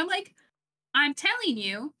time. And I'm like, I'm telling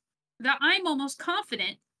you that I'm almost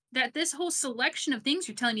confident that this whole selection of things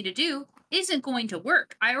you're telling me to do isn't going to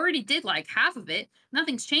work. I already did like half of it.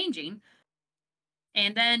 Nothing's changing.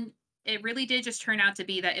 And then it really did just turn out to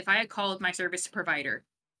be that if I had called my service provider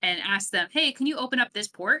and asked them, hey, can you open up this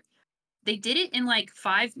port? They did it in like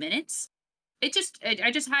 5 minutes. I just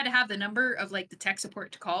had to have the number of like the tech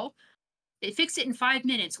support to call. It fixed it in 5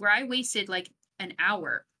 minutes, where I wasted like an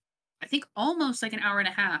hour, I think almost like an hour and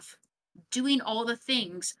a half, doing all the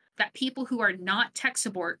things that people who are not tech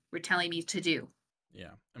support were telling me to do.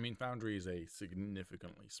 Yeah. I mean, Foundry is a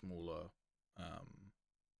significantly smaller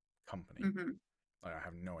company. Like, I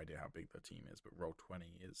have no idea how big their team is, but Roll20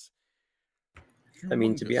 is humongous. I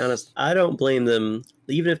mean, to be honest, I don't blame them.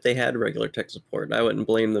 Even if they had regular tech support, I wouldn't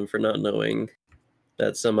blame them for not knowing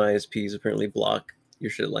that some ISPs apparently block your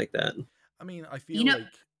shit like that. I mean, I feel like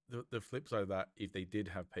the flip side of that, if they did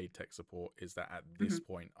have paid tech support, is that at this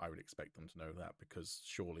point, I would expect them to know that, because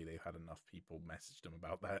surely they've had enough people message them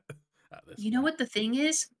about that at this point. You know what the thing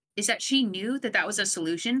is that she knew that that was a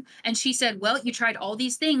solution, and she said, well, you tried all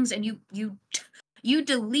these things and you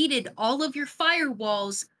deleted all of your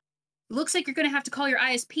firewalls. Looks like you're going to have to call your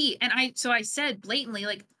ISP. And I said blatantly,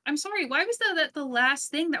 like, I'm sorry, why was that the last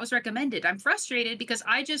thing that was recommended? I'm frustrated because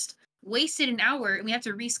I just wasted an hour and we have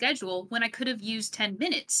to reschedule when I could have used 10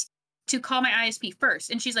 minutes to call my ISP first.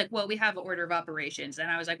 And she's like, well, we have an order of operations. And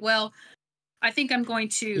I was like, well, I think I'm going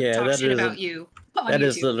to talk shit about you. That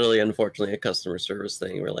is literally, unfortunately, a customer service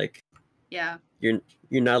thing where, like, you're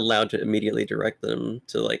not allowed to immediately direct them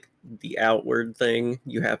to like the outward thing.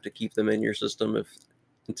 You have to keep them in your system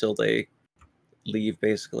until they leave.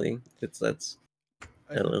 Basically, I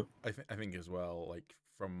don't know. I think as well, like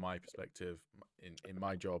from my perspective, in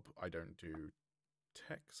my job, I don't do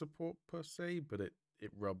tech support per se, but it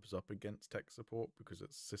rubs up against tech support because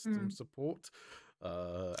it's system support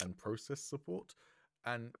and process support.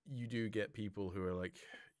 And you do get people who are like,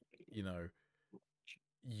 you know,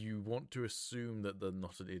 you want to assume that they're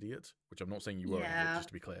not an idiot, which I'm not saying you are an idiot, just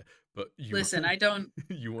to be clear. But listen, I don't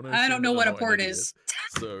know what a port is.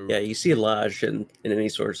 So yeah, you see a lot of shit in any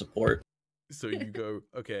sort of support. So you go,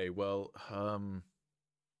 okay, well,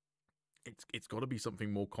 it's got to be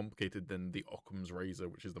something more complicated than the Occam's razor,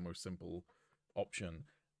 which is the most simple option.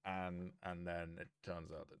 And then it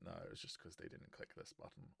turns out that no, it's just because they didn't click this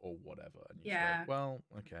button or whatever. And you say, well,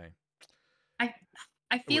 okay.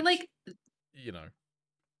 I feel like, you know,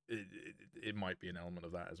 it might be an element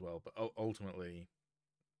of that as well, but ultimately,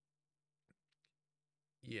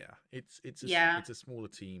 yeah, it's a smaller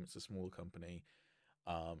team, it's a smaller company,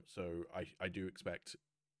 so I do expect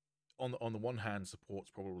on the one hand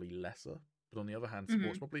support's probably lesser, but on the other hand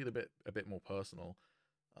support's probably a bit more personal.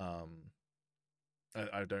 I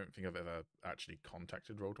don't think I've ever actually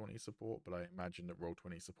contacted Roll20 support, but I imagine that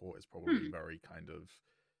Roll20 support is probably very kind of.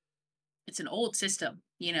 It's an old system,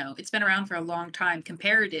 you know. It's been around for a long time,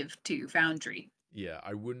 comparative to Foundry. Yeah,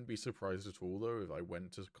 I wouldn't be surprised at all though if I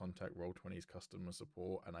went to contact Roll20's customer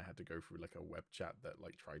support and I had to go through like a web chat that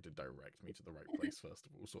like tried to direct me to the right place first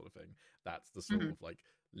of all, sort of thing. That's the sort of like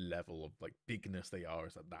level of like bigness they are.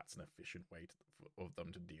 Is that's an efficient way of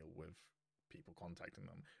them to deal with people contacting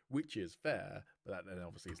them, which is fair, but that then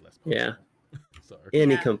obviously is less personal. Yeah. So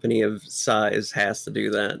any company of size has to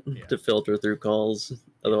do that to filter through calls.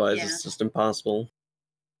 Otherwise, it's just impossible.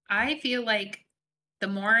 I feel like the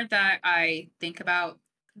more that I think about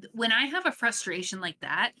when I have a frustration like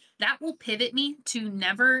that, that will pivot me to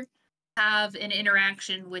never have an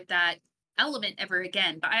interaction with that element ever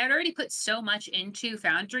again. But I had already put so much into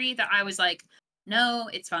Foundry that I was like, no,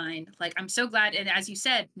 it's fine. Like, I'm so glad. And as you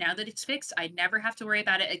said, now that it's fixed, I never have to worry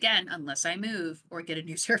about it again unless I move or get a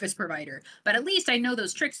new service provider. But at least I know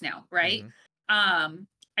those tricks now, right?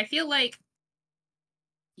 I feel like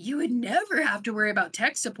you would never have to worry about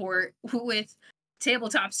tech support with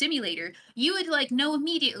Tabletop Simulator. You would like know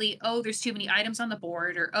immediately, oh, there's too many items on the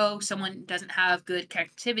board, or oh, someone doesn't have good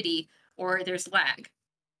connectivity, or there's lag.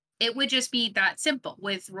 It would just be that simple.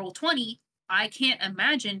 With Roll20, I can't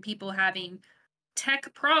imagine people having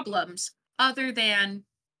tech problems other than,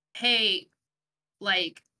 hey,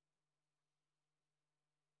 like,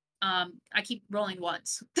 I keep rolling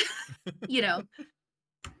once, you know.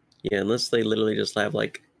 Yeah, unless they literally just have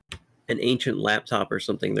like an ancient laptop or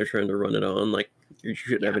something they're trying to run it on, like you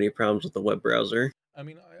shouldn't have any problems with the web browser. I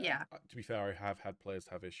mean, yeah. To be fair, I have had players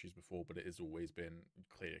have issues before, but it has always been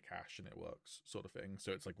clear cache and it works sort of thing.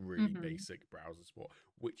 So it's like really basic browser support,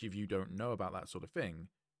 which if you don't know about that sort of thing,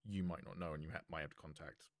 you might not know, and you might have to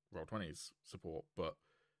contact Roll20's support. But,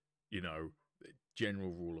 you know,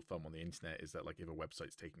 general rule of thumb on the internet is that like if a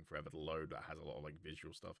website's taking forever to load that has a lot of like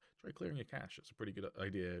visual stuff, try clearing your cache. It's a pretty good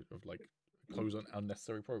idea of like close on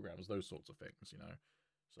unnecessary programs, those sorts of things, you know.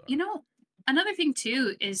 So you know, another thing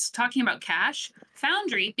too is talking about cache.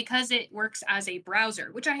 Foundry, because it works as a browser,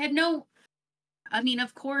 which I had no, I mean,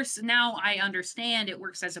 of course now I understand it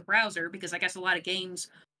works as a browser because I guess a lot of games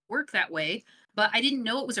work that way, but I didn't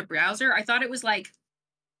know it was a browser. I thought it was like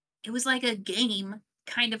a game,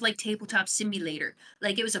 kind of like Tabletop Simulator.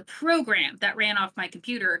 Like it was a program that ran off my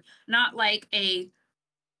computer, not like a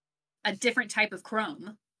different type of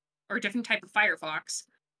Chrome or a different type of Firefox.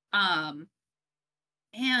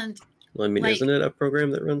 And well, I mean, like, isn't it a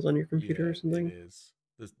program that runs on your computer or something? It is.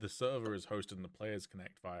 The server is hosted and the players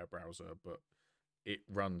connect via browser, but it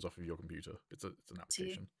runs off of your computer. It's an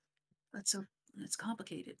application. See, that's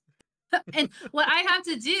complicated. And what I have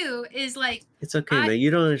to do is like, it's okay, man.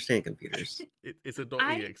 You don't understand computers. It's a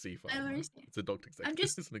 .exe file. I don't understand. It's a .exec.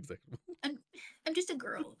 It's an executable. I'm just a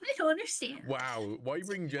girl. I don't understand. Wow, why are you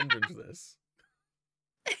bringing gender into this?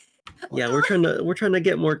 Yeah, we're trying to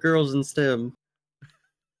get more girls in STEM.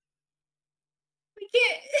 We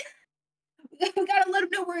can't. We gotta let them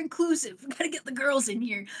know we're inclusive. We gotta get the girls in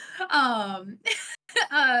here.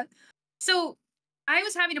 So I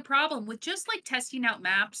was having a problem with just like testing out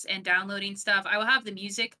maps and downloading stuff. I will have the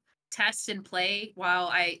music test and play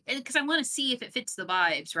while because I want to see if it fits the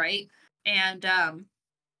vibes, right? And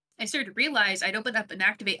I started to realize I'd open up and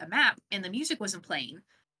activate a map and the music wasn't playing.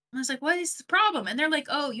 And I was like, what is the problem? And they're like,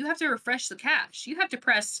 oh, you have to refresh the cache. You have to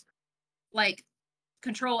press like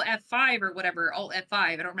Control F5 or whatever, Alt F5.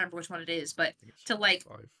 I don't remember which one it is, but to like,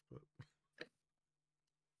 F5, but...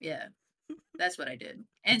 yeah, that's what I did.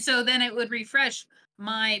 And so then it would refresh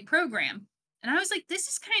my program. And I was like, this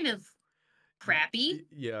is kind of crappy.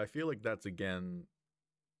 Yeah, I feel like that's, again,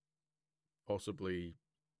 possibly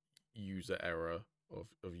user error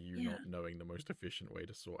of you not knowing the most efficient way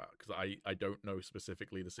to sort out. Because I don't know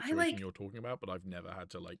specifically the situation you're talking about, but I've never had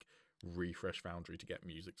to, like, refresh Foundry to get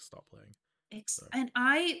music to stop playing. And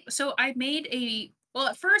I made well,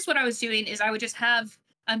 at first what I was doing is I would just have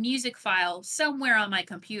a music file somewhere on my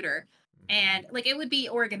computer. And like it would be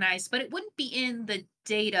organized, but it wouldn't be in the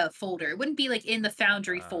data folder. It wouldn't be like in the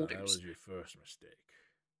Foundry folders. That was your first mistake.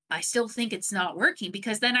 I still think it's not working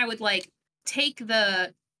because then I would like take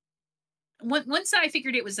once I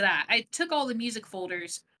figured it was that, I took all the music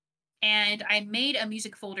folders and I made a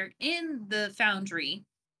music folder in the Foundry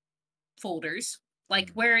folders,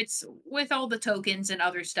 like where it's with all the tokens and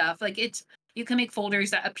other stuff. Like you can make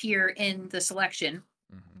folders that appear in the selection.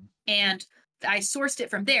 And I sourced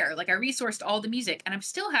it from there. Like I resourced all the music and I'm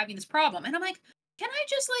still having this problem. And I'm like, can I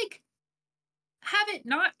just like have it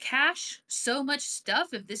not cache so much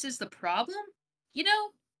stuff if this is the problem? You know?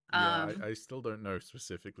 Yeah, I still don't know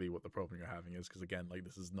specifically what the problem you're having is because again, like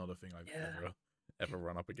this is not a thing I've ever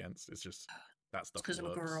run up against. It's just that stuff. Because I'm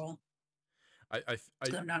a girl.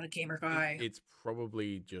 I'm not a gamer guy. It's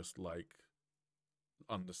probably just like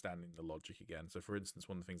understanding the logic again. So for instance,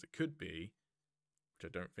 one of the things it could be,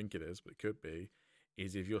 which I don't think it is, but it could be,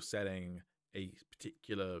 is if you're setting a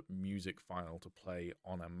particular music file to play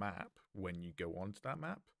on a map, when you go onto that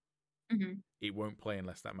map, it won't play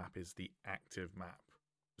unless that map is the active map.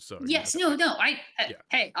 So yes,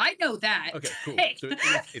 hey, I know that. Okay, cool. Hey. So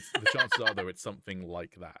it's the chances are though it's something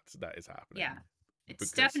like that is happening. Yeah, it's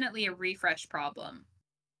definitely a refresh problem.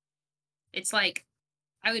 It's like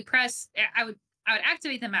I would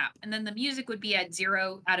activate the map, and then the music would be at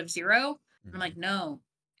 0 out of 0. I'm like, no,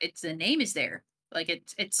 the name is there. Like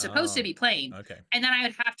it's supposed to be playing. Okay. And then I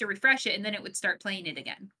would have to refresh it, and then it would start playing it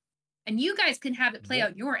again. And you guys can have it play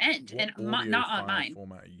on your end, and not on mine. What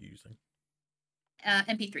format are you using?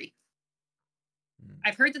 MP3.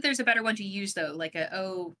 I've heard that there's a better one to use though, like a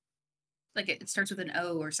O, like it starts with an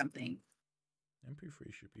O or something.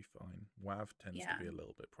 MP3 should be fine. WAV tends to be a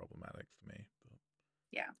little bit problematic for me. But...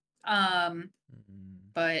 yeah.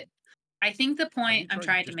 But I think the point I'm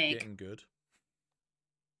trying to make. Getting good.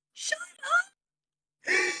 Shut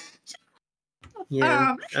up.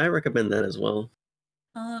 Yeah, I recommend that as well.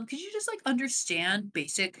 Could you just like understand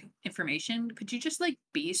basic information? Could you just like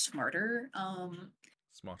be smarter?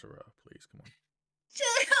 Smarter, please, come on.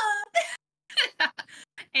 Shut up.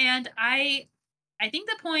 And I think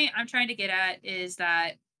the point I'm trying to get at is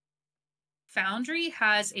that Foundry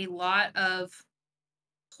has a lot of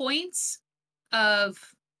points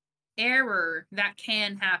of error that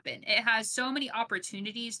can happen. It has so many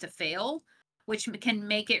opportunities to fail, which can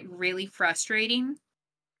make it really frustrating.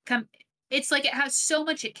 It's like it has so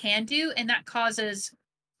much it can do, and that causes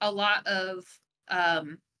a lot of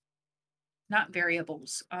not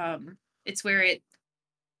variables. It's where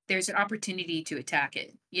there's an opportunity to attack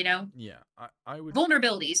it, you know? Yeah, I would...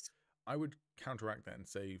 Vulnerabilities. I would counteract that and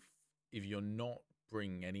say if you're not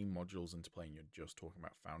bringing any modules into play and you're just talking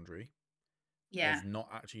about Foundry, there's not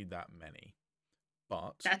actually that many.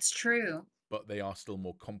 But... That's true. But they are still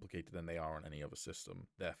more complicated than they are on any other system.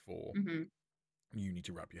 Therefore, you need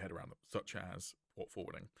to wrap your head around them, such as port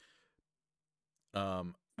forwarding.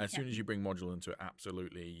 As soon as you bring module into it,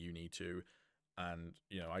 absolutely, you need to. And,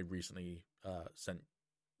 you know, I recently sent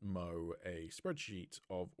Mo a spreadsheet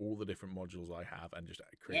of all the different modules I have and just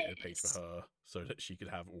created a page for her so that she could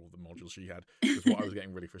have all the modules she had. Because what I was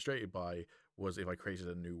getting really frustrated by was if I created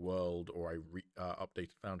a new world or I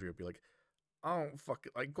updated Foundry, I'd be like, oh, fuck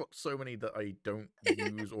it. I got so many that I don't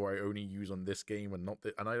use or I only use on this game and not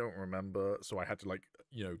and I don't remember. So I had to, like,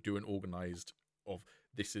 you know, do an organized of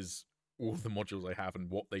this is all the modules I have and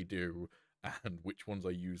what they do and which ones I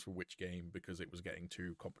use for which game, because it was getting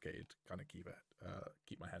too complicated to kind of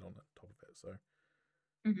keep my head on the top of it. So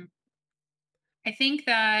I think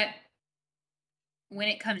that when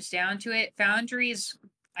it comes down to it, Foundry is,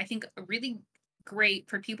 I think, really great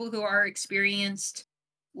for people who are experienced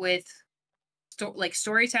with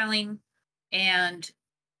storytelling and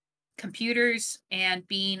computers and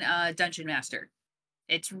being a dungeon master.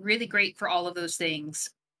 It's really great for all of those things.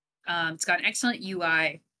 It's got an excellent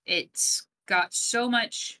UI. It's got so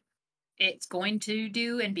much it's going to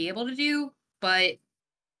do and be able to do, but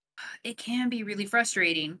it can be really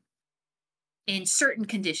frustrating in certain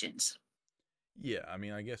conditions. Yeah, I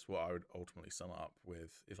mean, I guess what I would ultimately sum up with,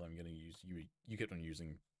 if I'm going to use, you kept on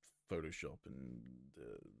using Photoshop and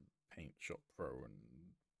Paint Shop Pro and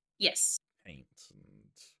Paint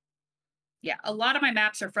and a lot of my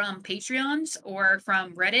maps are from Patreons or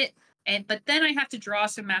from Reddit, but then I have to draw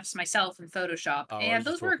some maps myself in Photoshop. Oh, and I was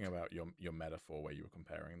those just talking about your metaphor where you were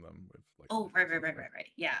comparing them with like. Oh, right.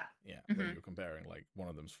 Yeah. Where you were comparing like one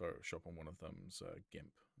of them's Photoshop and one of them's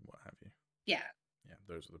GIMP, what have you. Yeah,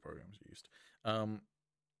 those are the programs you used. And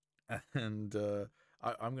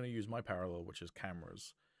I'm going to use my parallel, which is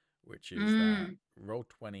cameras, which is that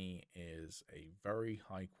Roll20 is a very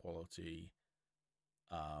high quality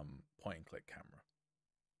point and click camera.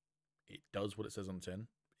 It does what it says on the tin.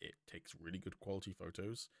 It takes really good quality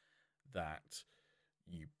photos that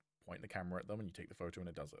you point the camera at them and you take the photo and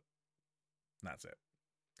it does it. And that's it.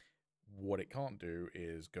 What it can't do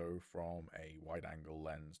is go from a wide angle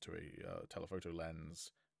lens to a telephoto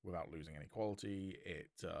lens without losing any quality.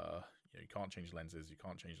 You can't change lenses, you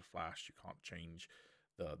can't change the flash, you can't change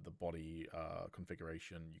the body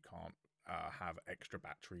configuration, you can't have extra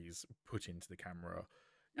batteries put into the camera.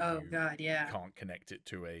 Oh god, yeah. You can't connect it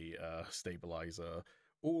to a stabilizer.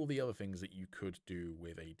 All the other things that you could do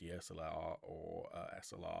with a DSLR or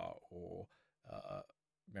SLR or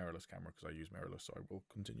mirrorless camera, because I use mirrorless, so I will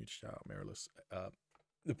continue to shout out mirrorless.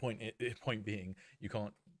 The point being, you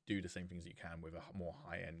can't do the same things that you can with a more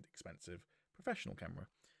high-end, expensive professional camera.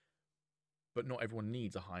 But not everyone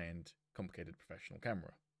needs a high-end, complicated professional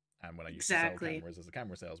camera. And when I used to sell cameras as a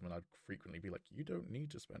camera salesman, I'd frequently be like, you don't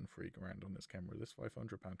need to spend $3,000 on this camera. This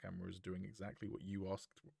 £500 camera is doing exactly what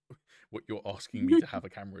you're asking me to have a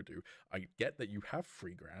camera do. I get that you have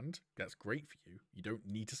 $3,000. That's great for you. You don't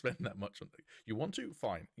need to spend that much on it. You want to?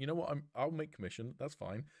 Fine. You know what? I'll make commission. That's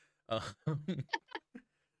fine. I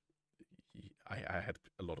had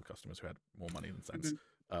a lot of customers who had more money than sense.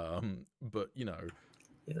 But, you know.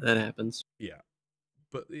 Yeah, that happens. Yeah.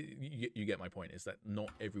 But you get my point, is that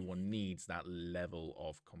not everyone needs that level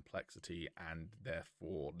of complexity and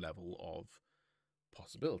therefore level of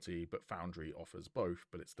possibility, but Foundry offers both.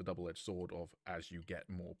 But it's the double-edged sword of, as you get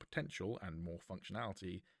more potential and more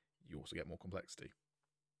functionality, you also get more complexity.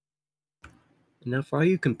 Now, for all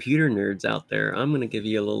you computer nerds out there, I'm going to give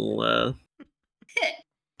you a little...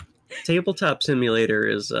 Tabletop Simulator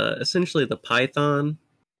is essentially the Python,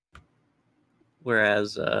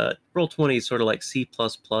 whereas Roll20 is sort of like C++,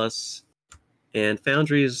 and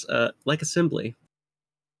Foundry is like assembly.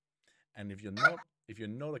 And if you're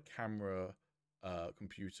not a camera,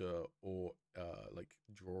 computer, or like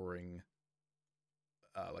drawing,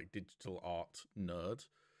 like digital art nerd,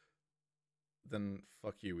 then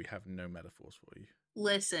fuck you. We have no metaphors for you.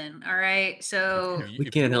 Listen, all right. So we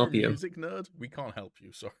can't help you. Music nerd, we can't help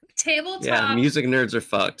you. Sorry. Tabletop. Yeah, music nerds are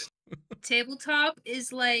fucked. Tabletop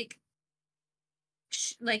is like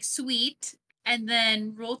sweet, and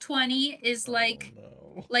then Roll20 is like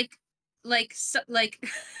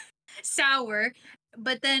sour,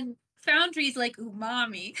 but then Foundry's like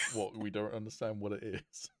umami. What? We don't understand what it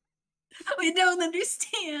is. We don't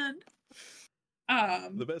understand.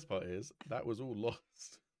 The best part is that was all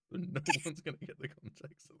lost. No one's gonna get the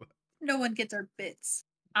context of that. No one gets our bits.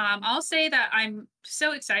 I'll say that I'm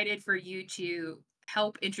so excited for you to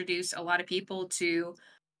help introduce a lot of people to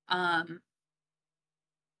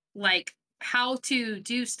like how to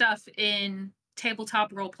do stuff in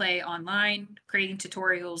tabletop roleplay online, creating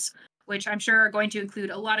tutorials, which I'm sure are going to include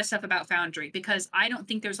a lot of stuff about Foundry, because I don't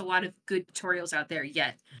think there's a lot of good tutorials out there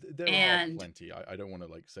yet. There are plenty. I don't want to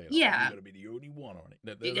like say, yeah, you're gonna be the only one on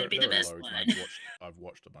it. You're gonna be the best one. I've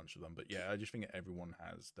watched a bunch of them, but yeah, I just think everyone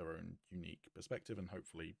has their own unique perspective, and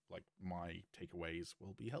hopefully, like, my takeaways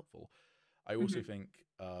will be helpful. I also think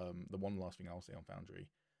the one last thing I'll say on Foundry,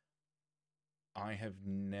 I have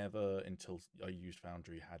never, until I used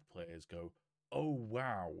Foundry, had players go, "Oh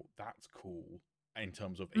wow, that's cool," in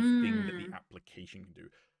terms of a thing that the application can do.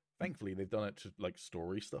 Thankfully, they've done it to like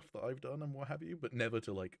story stuff that I've done and what have you, but never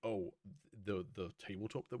to like, oh, the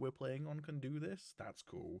tabletop that we're playing on can do this. That's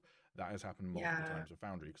cool. That has happened multiple times with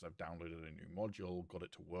Foundry, because I've downloaded a new module, got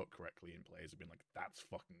it to work correctly, and players have been like, "That's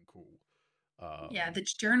fucking cool." Yeah, the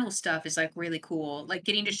journal stuff is like really cool. Like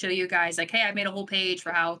getting to show you guys, like, hey, I made a whole page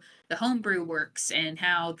for how the homebrew works and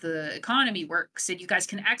how the economy works, and you guys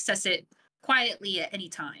can access it quietly at any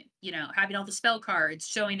time. You know, having all the spell cards,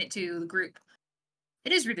 showing it to the group.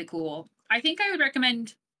 It is really cool. I think I would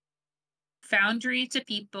recommend Foundry to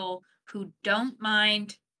people who don't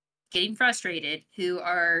mind getting frustrated, who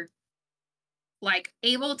are like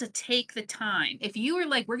able to take the time. If you were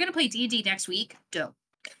like, we're gonna play D&D next week, don't.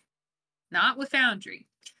 Not with Foundry.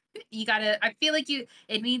 You gotta, I feel like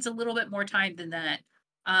it needs a little bit more time than that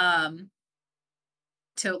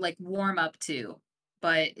to like warm up to.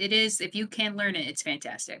 But it is, if you can learn it, it's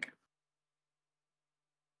fantastic.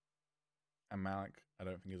 And Mallek, I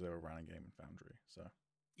don't think he's ever ran a game in Foundry, so.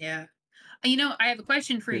 Yeah. You know, I have a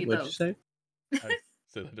question for you both. What'd you say? I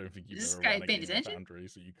said I don't think you've ever ran a game in Foundry,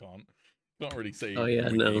 so you can't really say from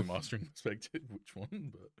a game mastering perspective which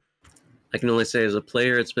one, but I can only say as a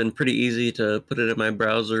player, it's been pretty easy to put it in my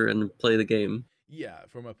browser and play the game. Yeah,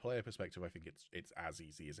 from a player perspective, I think it's as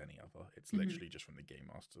easy as any other. It's literally just from the game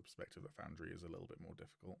master perspective that Foundry is a little bit more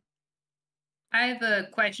difficult. I have a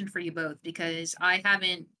question for you both, because I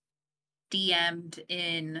haven't DM'd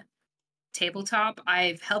in tabletop.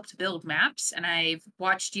 I've helped build maps, and I've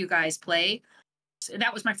watched you guys play. So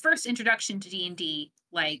that was my first introduction to D&D,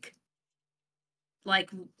 like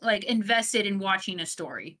invested in watching a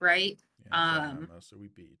story, right? Yeah, so we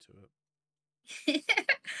beat you to it.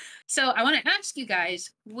 So I want to ask you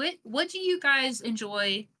guys, what do you guys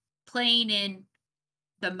enjoy playing in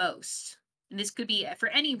the most? And this could be for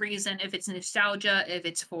any reason, if it's nostalgia, if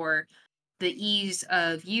it's for the ease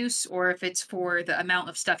of use, or if it's for the amount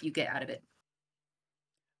of stuff you get out of it.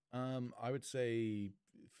 I would say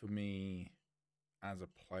for me, as a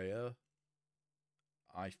player,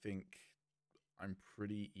 I think I'm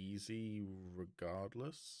pretty easy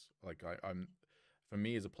regardless. Like I'm for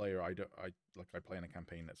me as a player, I play in a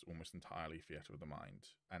campaign that's almost entirely theater of the mind,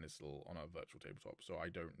 and it's still on a virtual tabletop, so I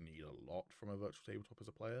don't need a lot from a virtual tabletop as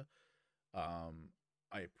a player.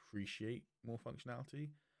 I appreciate more functionality.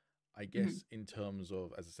 I guess in terms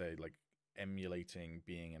of, as I say, like emulating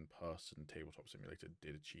being in person, Tabletop Simulator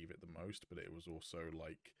did achieve it the most, but it was also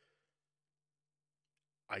like,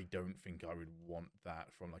 I don't think I would want that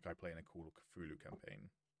from, like, I play in a Call of Cthulhu campaign,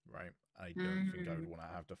 right? I don't think I would want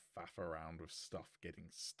to have to faff around with stuff getting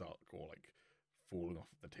stuck or like falling off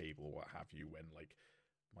the table or what have you, when like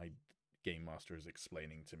my game master is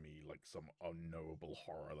explaining to me like some unknowable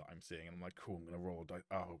horror that I'm seeing, and I'm like, cool, I'm gonna roll a die.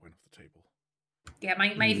 Oh, it went off the table. Yeah,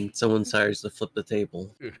 my someone decides to flip the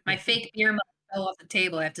table. My fake beer mug fell off the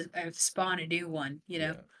table. I have to spawn a new one, you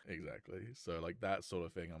know. Yeah, exactly. So like that sort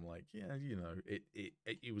of thing, I'm like, yeah, you know,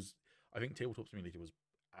 it was, I think Tabletop Simulator was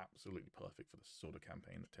absolutely perfect for the sort of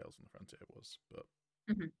campaign that Tales from the Frontier was, but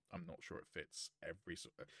I'm not sure it fits every. It's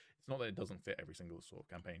not that it doesn't fit every single sort of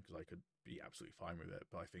campaign, because I could be absolutely fine with it,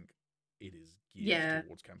 but I think it is geared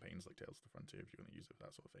towards campaigns like Tales of the Frontier if you're going to use it for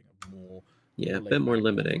that sort of thing. A bit more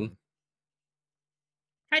limiting.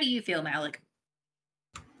 How do you feel, Mallek?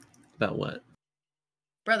 About what?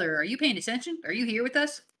 Brother, are you paying attention? Are you here with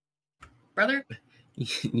us? Brother?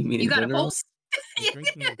 You mean you in got general? a pulse? I'm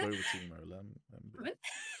drinking your Roll20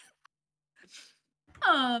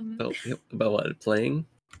 About what? Playing?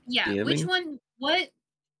 Yeah, DMing? which one, what,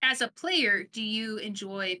 as a player, do you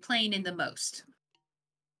enjoy playing in the most?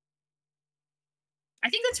 I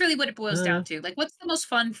think that's really what it boils down to. Like, what's the most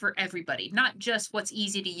fun for everybody, not just what's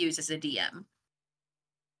easy to use as a DM.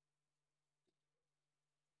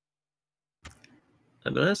 I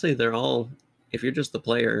mean, honestly, they're all, if you're just the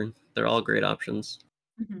player, they're all great options.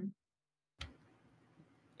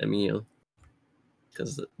 I mean,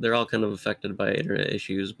 because they're all kind of affected by internet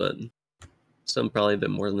issues, but some probably a bit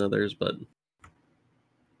more than others, but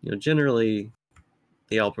generally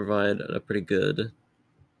they all provide a pretty good,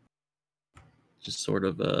 just sort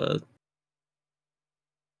of I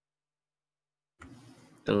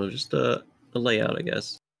don't know, just a layout, I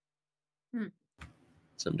guess.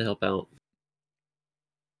 Something to help out.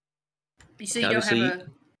 So you don't have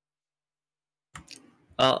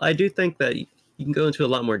I do think that you can go into a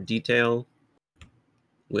lot more detail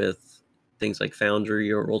with things like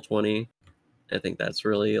Foundry or Roll20. I think that's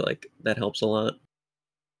really, that helps a lot.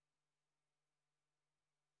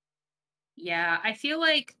 Yeah, I feel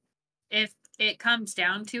like if it comes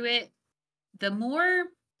down to it, the more,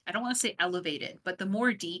 I don't want to say elevated, but the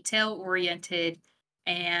more detail-oriented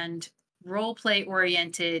and role-play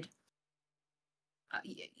oriented,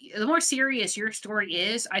 the more serious your story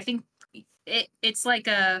is, I think it's like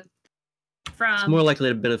it's more likely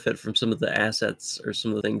to benefit from some of the assets or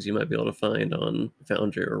some of the things you might be able to find on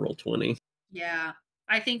Foundry or Roll20. Yeah,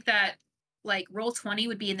 I think that like Roll20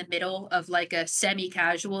 would be in the middle of like a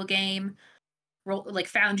semi-casual game. Like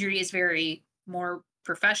Foundry is very more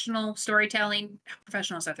professional storytelling.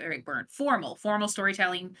 Professional is not very burnt. Formal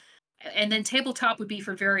storytelling. And then Tabletop would be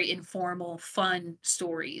for very informal, fun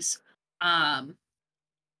stories. And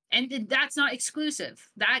that's not exclusive.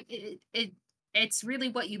 That it's really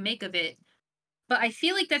what you make of it. But I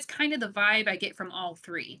feel like that's kind of the vibe I get from all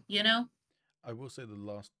three, I will say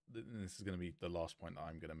this is going to be the last point that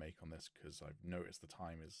I'm going to make on this, because I've noticed the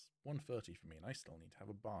time is 1:30 for me and I still need to have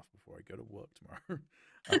a bath before I go to work tomorrow.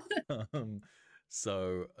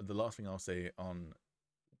 So the last thing I'll say on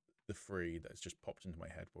the three that's just popped into my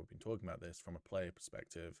head while we've been talking about this from a player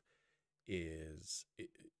perspective is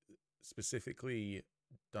specifically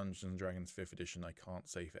Dungeons & Dragons 5th edition. I can't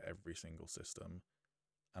say for every single system,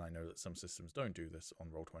 and I know that some systems don't do this on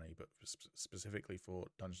Roll20, but specifically for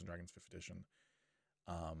Dungeons & Dragons 5th edition,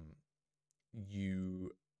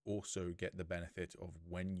 you also get the benefit of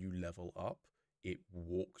when you level up, it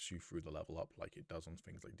walks you through the level up like it does on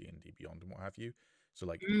things like D&D Beyond and what have you. So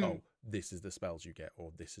like, oh, this is the spells you get,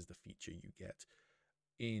 or this is the feature you get.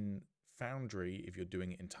 In Foundry, if you're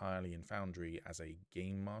doing it entirely in Foundry as a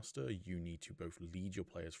game master, you need to both lead your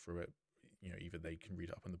players through it. Either they can read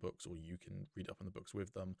it up in the books or you can read up in the books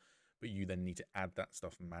with them, but you then need to add that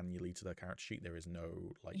stuff manually to their character sheet. There is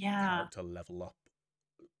no character level up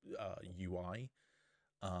UI.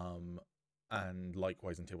 And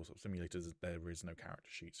likewise in Tabletop Simulators, there is no character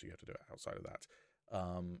sheet, so you have to do it outside of that.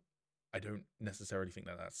 I don't necessarily think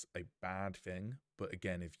that that's a bad thing, but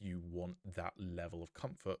again, if you want that level of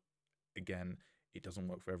comfort, again, it doesn't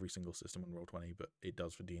work for every single system on Roll20, but it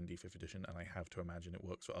does for D&D 5th edition, and I have to imagine it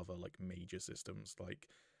works for other major systems. Like,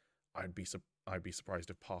 I'd be surprised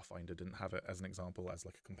if Pathfinder didn't have it as an example as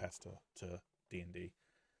a competitor to D&D.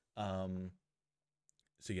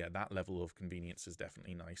 So yeah, that level of convenience is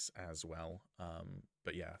definitely nice as well.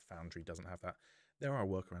 But yeah, Foundry doesn't have that. There are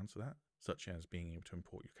workarounds for that, such as being able to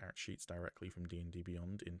import your character sheets directly from D&D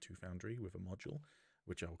Beyond into Foundry with a module,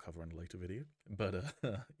 which I'll cover in a later video. But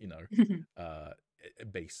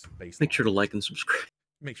base. Make sure to like and subscribe.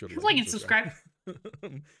 Make sure to like and subscribe.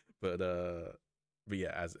 But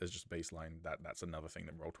yeah, as just baseline, that's another thing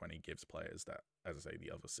that Roll20 gives players that, as I say,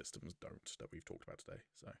 the other systems don't, that we've talked about today.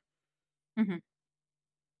 So,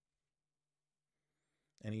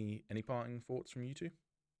 any parting thoughts from you two?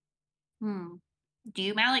 Do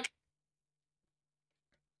you, Mallek?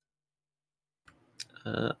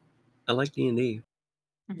 I like D&D.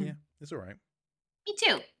 Yeah, it's all right. Me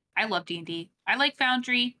too. I love D&D. I like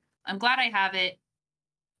Foundry. I'm glad I have it.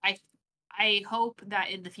 I hope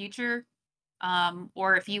that in the future,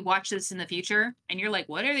 or if you watch this in the future and you're like,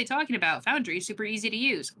 what are they talking about? Foundry is super easy to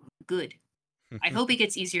use. Good. I hope it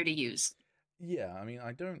gets easier to use. Yeah, I mean,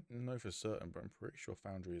 I don't know for certain, but I'm pretty sure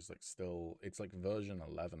Foundry is like still, it's like version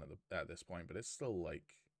 11 at this point, but it's still like,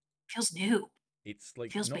 Feels new. it's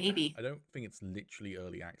like Feels not, baby. I don't think it's literally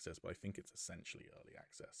early access, but I think it's essentially early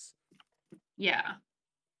access. Yeah.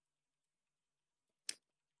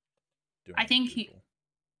 I think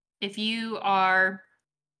if you are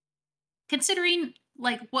considering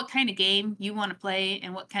like what kind of game you want to play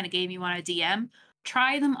and what kind of game you want to DM,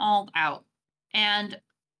 try them all out. And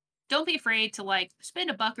don't be afraid to like spend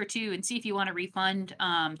 $1 or $2 and see if you want to refund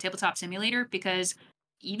Tabletop Simulator, because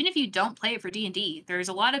even if you don't play it for D&D, there's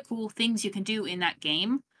a lot of cool things you can do in that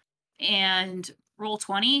game. And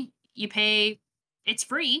Roll20, you pay, it's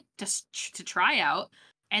free to try out,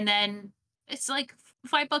 and then it's like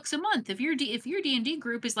 $5 a month. If your D&D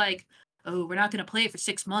group is like, oh, we're not going to play it for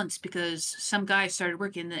 6 months because some guy started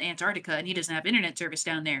working in Antarctica and he doesn't have internet service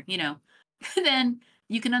down there, you know, then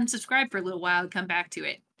you can unsubscribe for a little while and come back to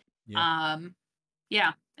it. Yeah.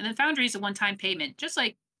 Yeah. And then Foundry is a one-time payment, just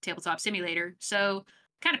like Tabletop Simulator. So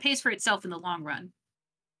kind of pays for itself in the long run.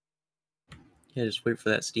 Yeah, just wait for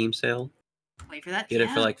that Steam sale. Wait for that. Get it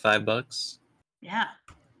for like $5. Yeah.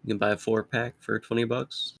 You can buy a 4-pack for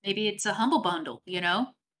 $20. Maybe it's a Humble Bundle, you know?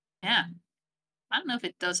 Yeah. I don't know if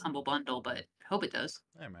it does Humble Bundle, but I hope it does.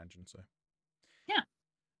 I imagine so. Yeah.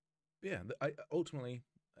 Yeah. I ultimately,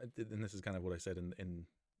 and this is kind of what I said in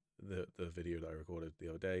the video that I recorded the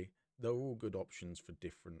other day, they're all good options for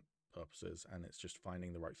different purposes, and it's just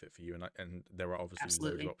finding the right fit for you. And there are obviously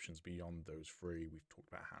loads of options beyond those three. We've talked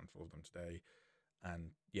about a handful of them today. And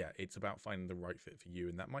yeah, it's about finding the right fit for you,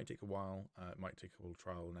 and that might take a while. It might take a little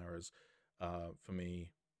trial and errors. For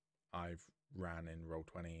me, I've ran in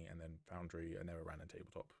Roll20 and then Foundry. I never ran in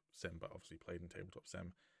Tabletop Sim, but obviously played in Tabletop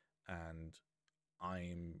Sim, and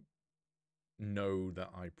I know that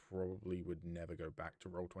I probably would never go back to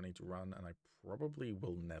Roll20 to run, and I probably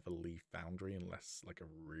will never leave Foundry unless like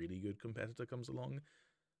a really good competitor comes along.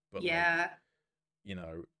 But yeah, like, you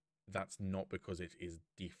know, that's not because it is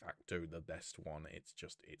de facto the best one. It's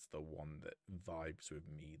just, it's the one that vibes with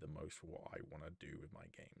me the most for what I want to do with my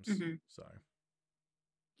games. So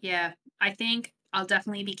yeah, I think I'll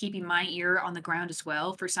definitely be keeping my ear on the ground as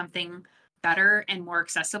well for something better and more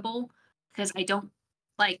accessible, because I don't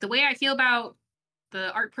like the way I feel about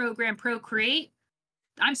the art program Procreate.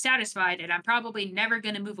 I'm satisfied, and I'm probably never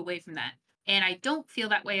going to move away from that. And I don't feel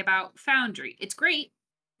that way about Foundry. It's great,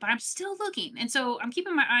 but I'm still looking. And so I'm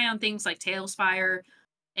keeping my eye on things like TaleSpire,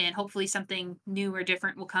 and hopefully something new or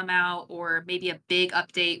different will come out, or maybe a big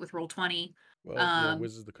update with Roll20. well, yeah,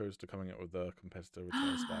 Wizards of the Coast are coming out with a competitor with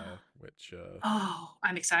TaleSpire, which oh,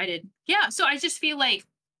 I'm excited. Yeah, so I just feel like,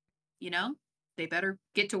 you know, they better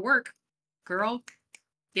get to work. Girl,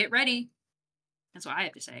 get ready. That's what I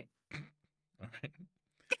have to say. All right.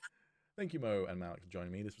 Thank you, Mo and Mallek, for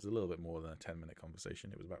joining me. This was a little bit more than a 10-minute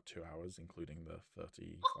conversation. It was about 2 hours, including the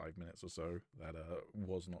 35 minutes or so that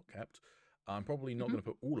was not kept. I'm probably not going to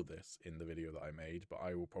put all of this in the video that I made, but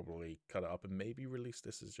I will probably cut it up and maybe release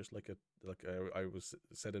this as just like I was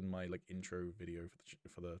said in my like intro video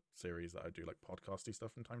for the series that I do like podcasty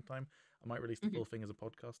stuff from time to time. I might release the full thing as a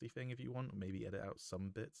podcasty thing if you want, or maybe edit out some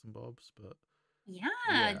bits and bobs, but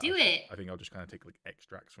yeah, do it. I think I'll just kind of take like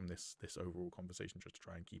extracts from this overall conversation just to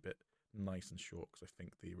try and keep it nice and short, because I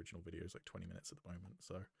think the original video is like 20 minutes at the moment.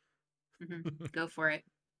 So go for it.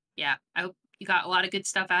 Yeah, I hope you got a lot of good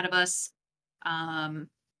stuff out of us.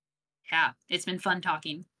 Yeah, it's been fun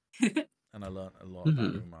talking. And I learned a lot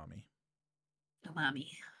about umami. Umami.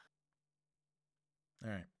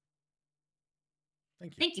 All right.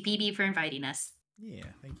 Thank you. Thank you, PB, for inviting us. Yeah,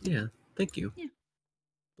 thank you. Yeah, thank you. Yeah.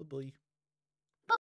 Bye-bye.